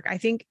this work, I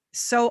think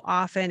so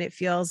often it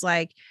feels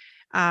like,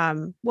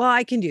 well,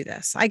 I can do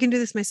this. I can do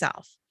this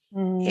myself.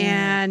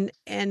 And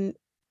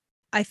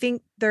I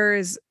think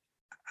there's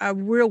a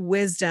real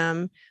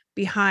wisdom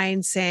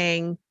behind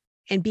saying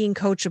and being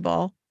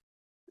coachable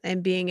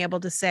and being able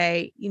to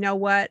say, you know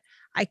what,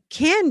 I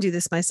can do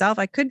this myself.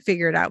 I could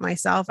figure it out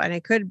myself and I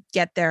could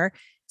get there.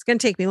 It's going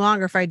to take me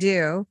longer if I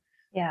do.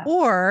 Yeah.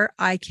 Or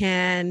I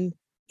can,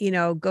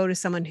 go to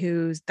someone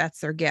that's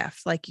their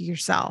gift, like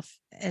yourself,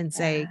 and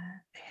say,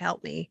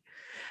 help me.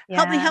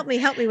 help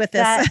me with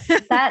this.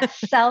 That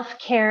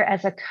self-care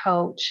as a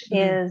coach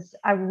is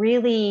a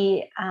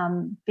really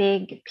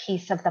big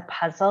piece of the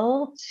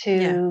puzzle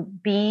to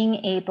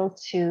being able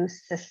to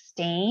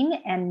sustain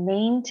and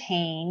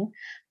maintain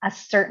a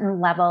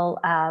certain level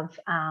of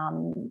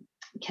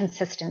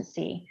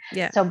consistency.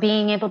 So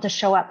being able to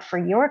show up for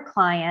your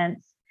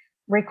clients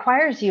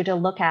requires you to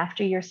look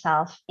after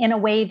yourself in a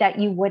way that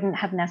you wouldn't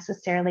have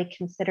necessarily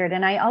considered.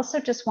 And I also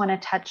just want to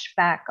touch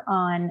back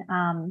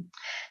on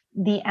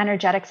the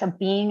energetics of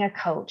being a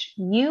coach.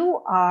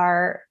 You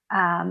are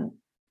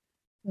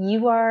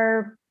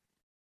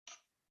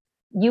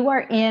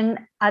in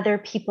other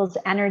people's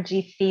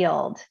energy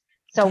field.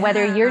 So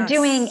whether you're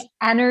doing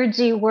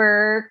energy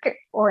work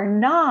or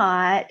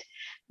not,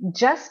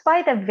 just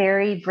by the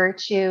very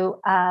virtue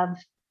of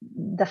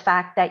the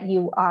fact that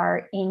you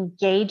are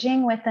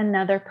engaging with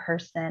another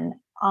person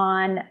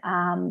on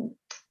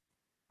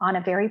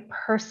a very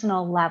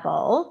personal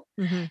level,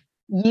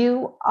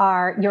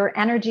 your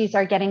energies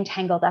are getting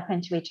tangled up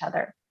into each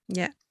other.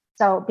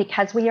 So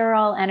because we are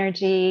all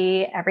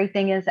energy,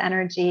 everything is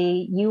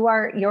energy,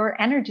 your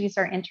energies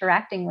are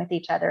interacting with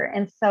each other.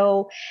 And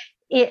so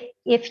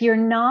if you're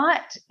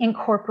not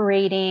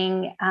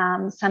incorporating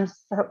some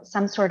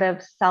sort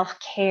of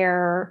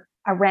self-care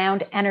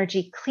around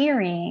energy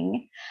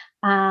clearing,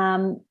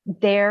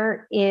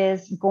 there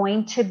is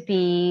going to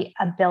be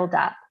a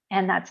buildup,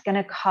 and that's going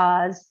to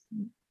cause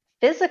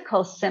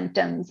physical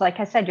symptoms. Like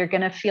I said, you're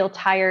going to feel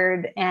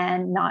tired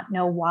and not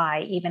know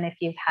why, even if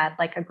you've had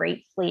like a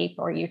great sleep,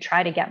 or you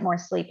try to get more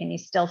sleep and you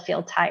still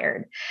feel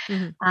tired.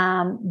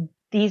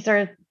 These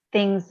are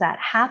things that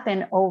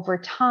happen over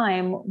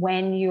time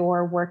when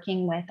you're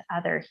working with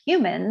other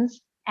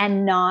humans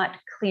and not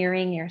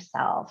clearing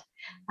yourself.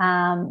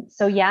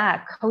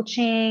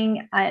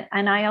 Coaching,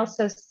 and I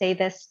also say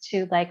this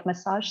to like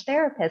massage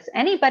therapists,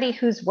 anybody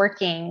who's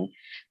working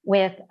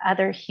with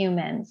other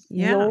humans,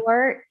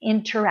 you're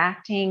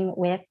interacting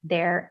with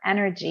their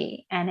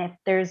energy. And if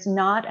there's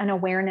not an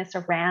awareness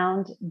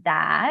around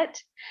that,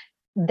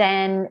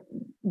 then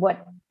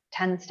what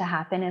tends to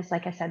happen is,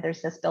 like I said,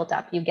 there's this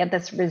buildup. You get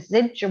this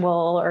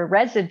residual or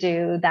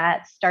residue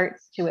that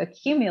starts to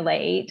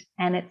accumulate,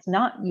 and it's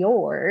not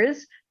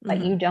yours,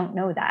 but you don't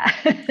know that.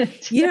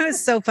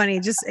 It's so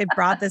funny. It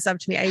brought this up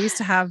to me. I used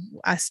to have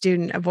a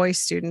voice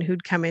student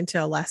who'd come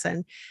into a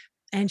lesson,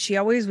 and she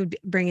always would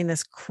bring in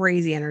this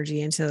crazy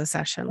energy into the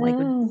session,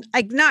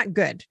 like not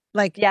good.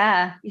 Like,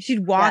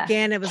 she'd walk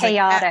in, it was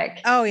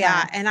chaotic. Like,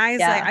 and I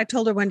was like, I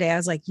told her one day, I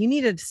was like, you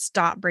need to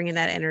stop bringing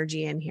that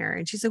energy in here.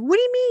 And she's like, what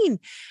do you mean?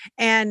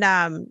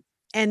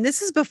 And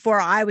this is before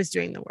I was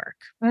doing the work.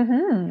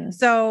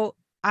 So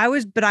I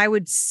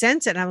would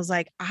sense it. And I was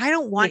like, I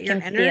don't want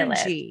your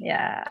energy.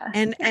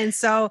 And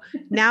so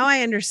now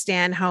I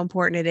understand how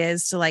important it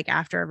is to, like,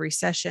 after every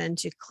session,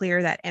 to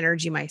clear that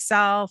energy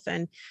myself,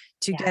 and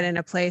to get in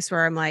a place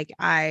where I'm like,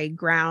 I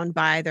ground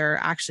by either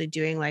actually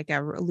doing like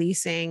a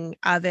releasing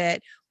of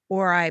it,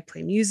 or I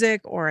play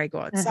music, or I go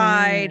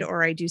outside,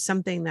 or I do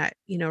something that,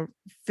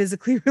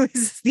 physically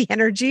releases the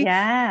energy.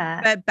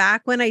 But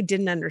back when I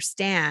didn't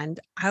understand,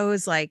 I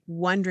was like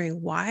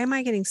wondering, why am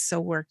I getting so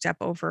worked up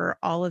over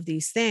all of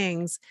these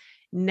things,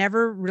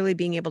 never really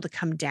being able to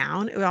come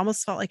down? It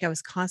almost felt like I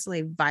was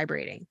constantly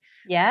vibrating.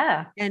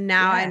 And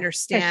now I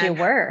understand. 'Cause you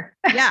were.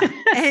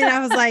 And I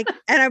was like,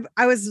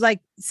 I was like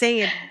saying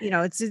it,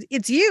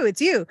 it's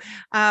you.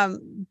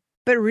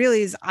 But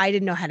really I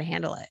didn't know how to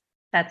handle it.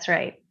 That's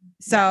right.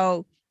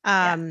 So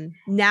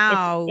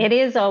now it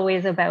is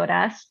always about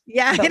us.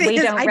 But we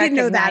don't I didn't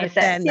know that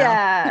then.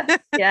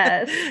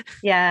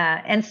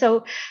 And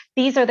so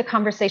these are the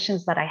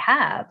conversations that I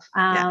have.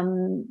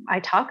 I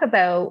talk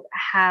about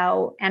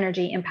how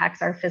energy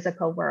impacts our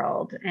physical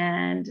world.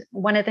 And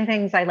one of the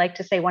things I like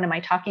to say, one of my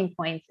talking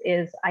points,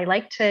 is I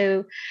like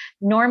to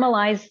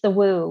normalize the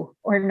woo,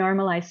 or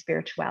normalize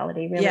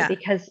spirituality, really,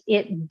 because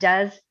it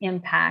does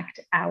impact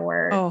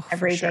our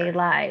everyday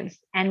lives.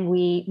 And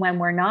when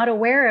we're not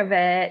aware of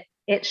it,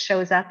 it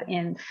shows up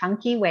in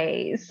funky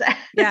ways.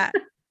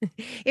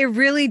 It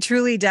really,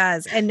 truly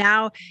does. And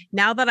now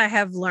that I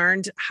have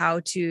learned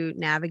how to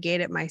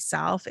navigate it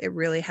myself, it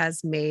really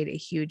has made a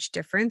huge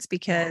difference,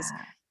 because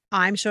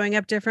I'm showing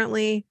up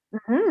differently.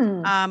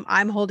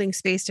 I'm holding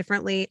space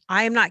differently.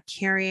 I am not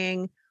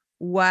carrying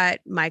what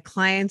my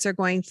clients are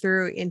going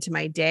through into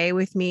my day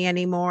with me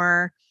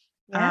anymore.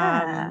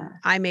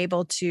 I'm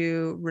able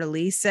to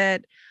release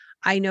it.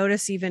 I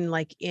notice even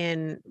like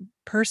in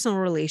personal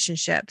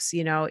relationships,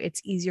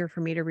 it's easier for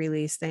me to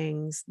release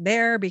things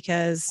there,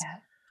 because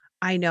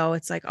I know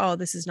it's like, oh,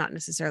 this is not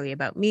necessarily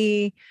about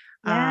me.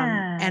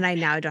 And I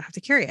now don't have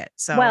to carry it.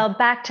 So, well,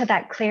 back to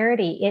that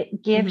clarity,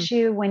 it gives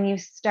you, when you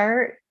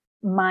start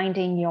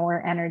minding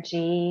your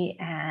energy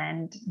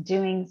and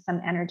doing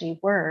some energy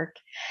work,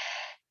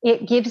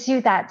 it gives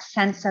you that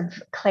sense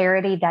of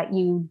clarity that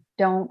you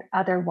don't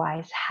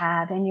otherwise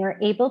have. And you're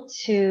able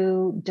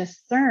to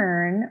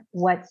discern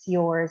what's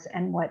yours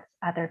and what's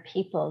other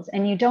people's.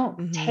 And you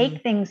don't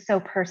take things so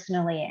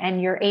personally.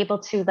 And you're able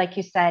to, like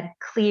you said,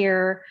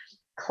 clear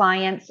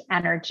client's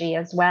energy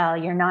as well.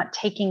 You're not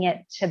taking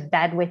it to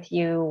bed with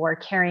you or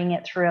carrying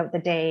it throughout the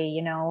day.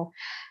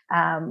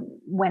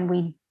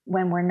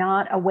 When we're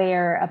not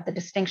aware of the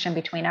distinction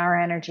between our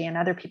energy and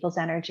other people's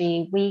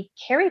energy, we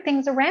carry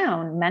things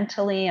around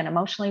mentally and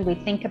emotionally. We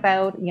think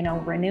about,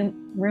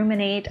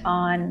 ruminate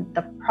on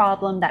the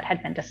problem that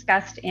had been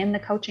discussed in the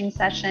coaching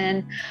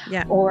session,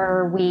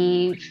 or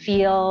we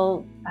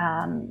feel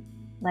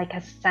like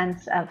a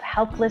sense of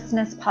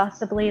helplessness,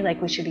 possibly,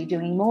 like we should be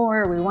doing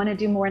more, or we want to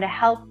do more to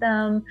help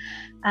them.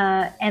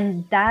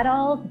 And that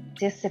all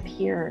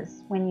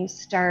disappears when you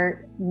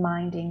start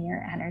minding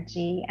your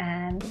energy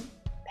and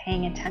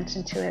paying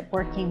attention to it,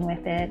 working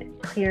with it,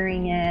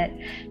 clearing it,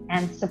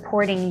 and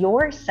supporting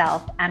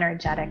yourself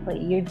energetically.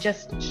 You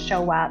just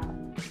show up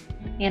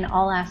in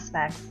all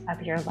aspects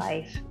of your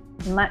life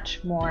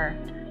much more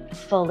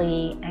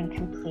fully and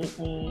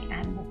completely,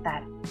 and with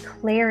that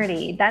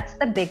clarity. That's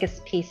the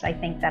biggest piece I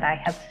think that I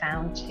have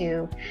found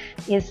too,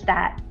 is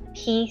that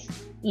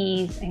peace,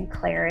 ease, and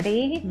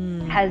clarity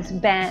has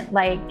been,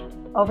 like,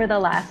 over the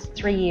last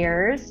 3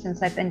 years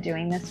since I've been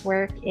doing this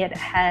work, it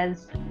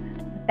has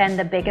been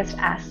the biggest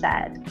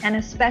asset, and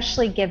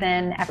especially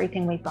given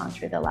everything we've gone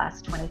through the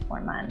last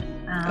 24 months.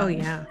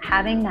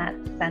 Having that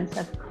sense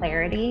of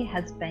clarity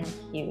has been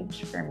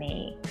huge for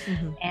me.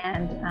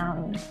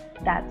 And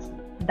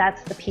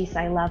that's the piece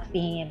I love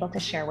being able to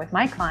share with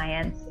my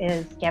clients,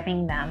 is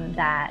giving them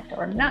that,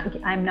 or not,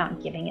 I'm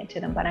not giving it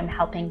to them, but I'm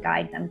helping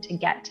guide them to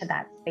get to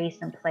that space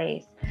and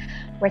place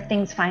where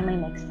things finally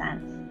make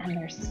sense and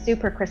they're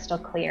super crystal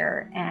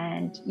clear,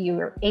 and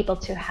you're able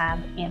to have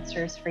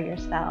answers for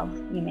yourself.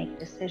 You make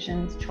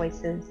decisions,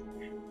 choices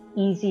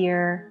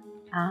easier,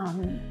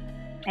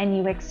 and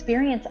you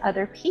experience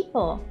other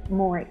people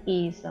more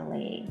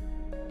easily.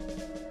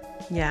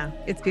 Yeah,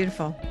 it's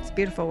beautiful. It's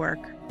beautiful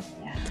work.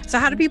 So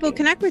how do people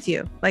connect with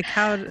you? Like,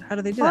 how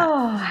do they do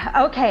that?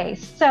 Oh, okay.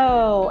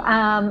 So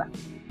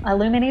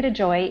Illuminated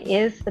Joy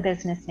is the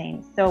business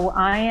name. So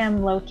I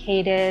am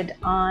located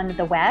on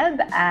the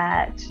web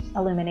at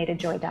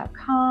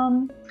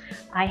illuminatedjoy.com.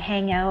 I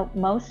hang out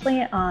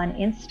mostly on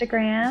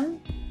Instagram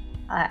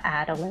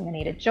at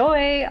Illuminated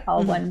Joy,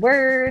 all one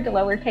word,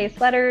 lowercase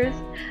letters.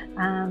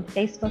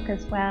 Facebook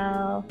as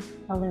well,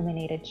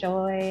 Illuminated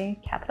Joy,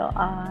 capital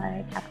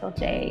I, capital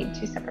J,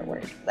 2 separate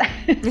words.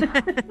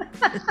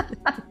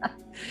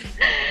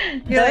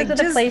 Those are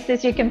the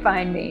places you can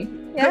find me.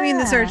 Put me in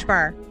the search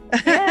bar.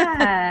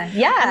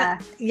 Yeah.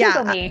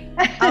 Google me.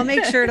 I'll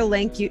make sure to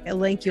link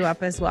you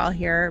up as well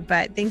here.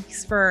 But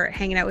thanks for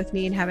hanging out with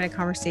me and having a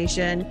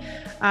conversation.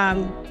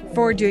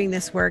 For doing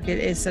this work, it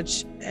is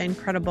such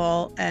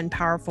incredible and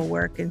powerful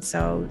work, and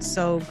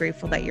so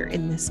grateful that you're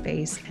in this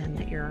space and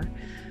that you're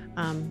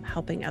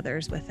helping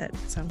others with it.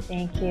 So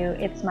thank you.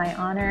 It's my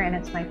honor and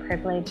it's my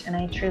privilege, and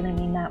I truly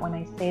mean that when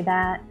I say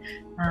that.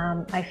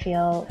 I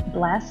feel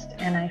blessed,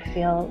 and I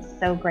feel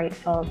so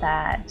grateful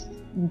that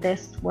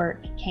this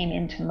work came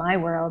into my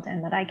world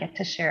and that I get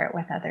to share it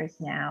with others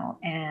now.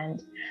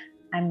 And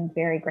I'm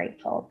very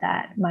grateful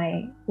that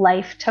my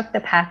life took the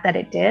path that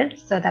it did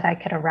so that I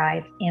could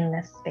arrive in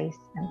this space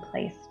and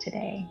place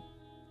today.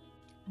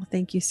 Well,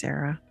 thank you,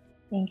 Sara.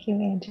 Thank you,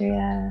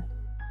 Andrea.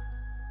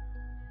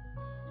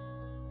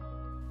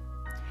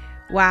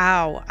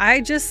 Wow. I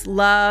just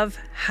love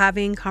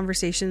having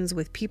conversations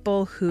with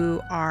people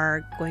who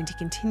are going to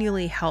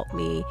continually help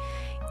me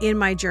in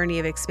my journey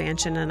of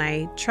expansion. And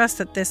I trust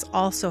that this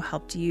also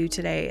helped you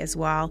today as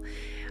well.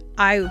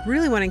 I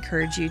really want to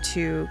encourage you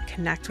to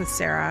connect with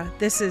Sara.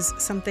 This is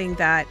something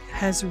that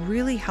has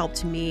really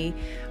helped me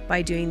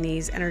by doing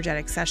these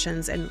energetic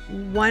sessions. And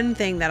one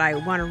thing that I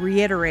want to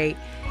reiterate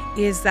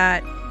is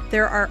that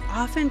there are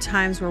often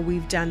times where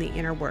we've done the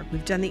inner work,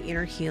 we've done the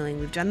inner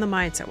healing, we've done the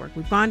mindset work,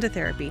 we've gone to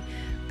therapy,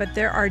 but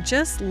there are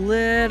just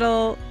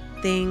little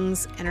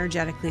things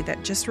energetically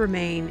that just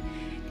remain.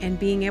 And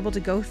being able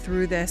to go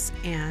through this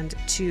and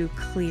to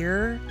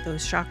clear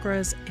those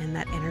chakras and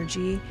that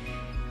energy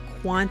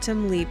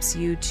quantum leaps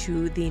you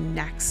to the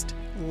next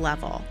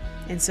level.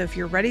 And so if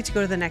you're ready to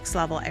go to the next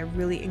level, I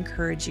really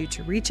encourage you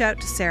to reach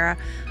out to Sara.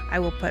 I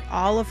will put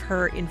all of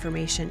her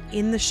information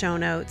in the show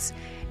notes,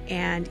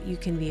 and you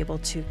can be able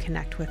to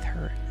connect with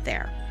her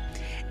there.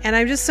 And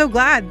I'm just so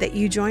glad that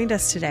you joined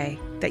us today,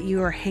 that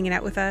you are hanging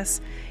out with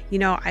us. You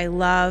know, I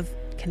love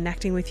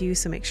connecting with you,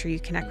 so make sure you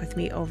connect with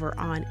me over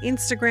on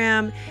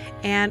Instagram,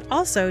 and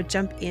also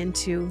jump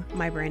into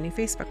my brand new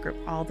Facebook group.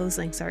 All those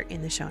links are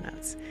in the show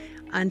notes.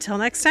 Until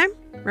next time,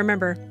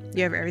 remember,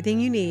 you have everything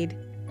you need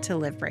to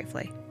live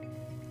bravely.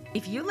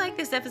 If you like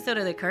this episode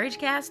of the Courage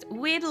Cast,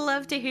 we'd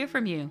love to hear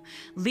from you.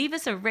 Leave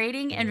us a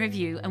rating and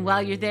review, and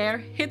while you're there,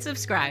 hit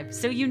subscribe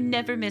so you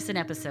never miss an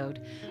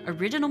episode.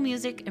 Original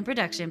music and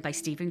production by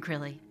Stephen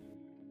Crilly.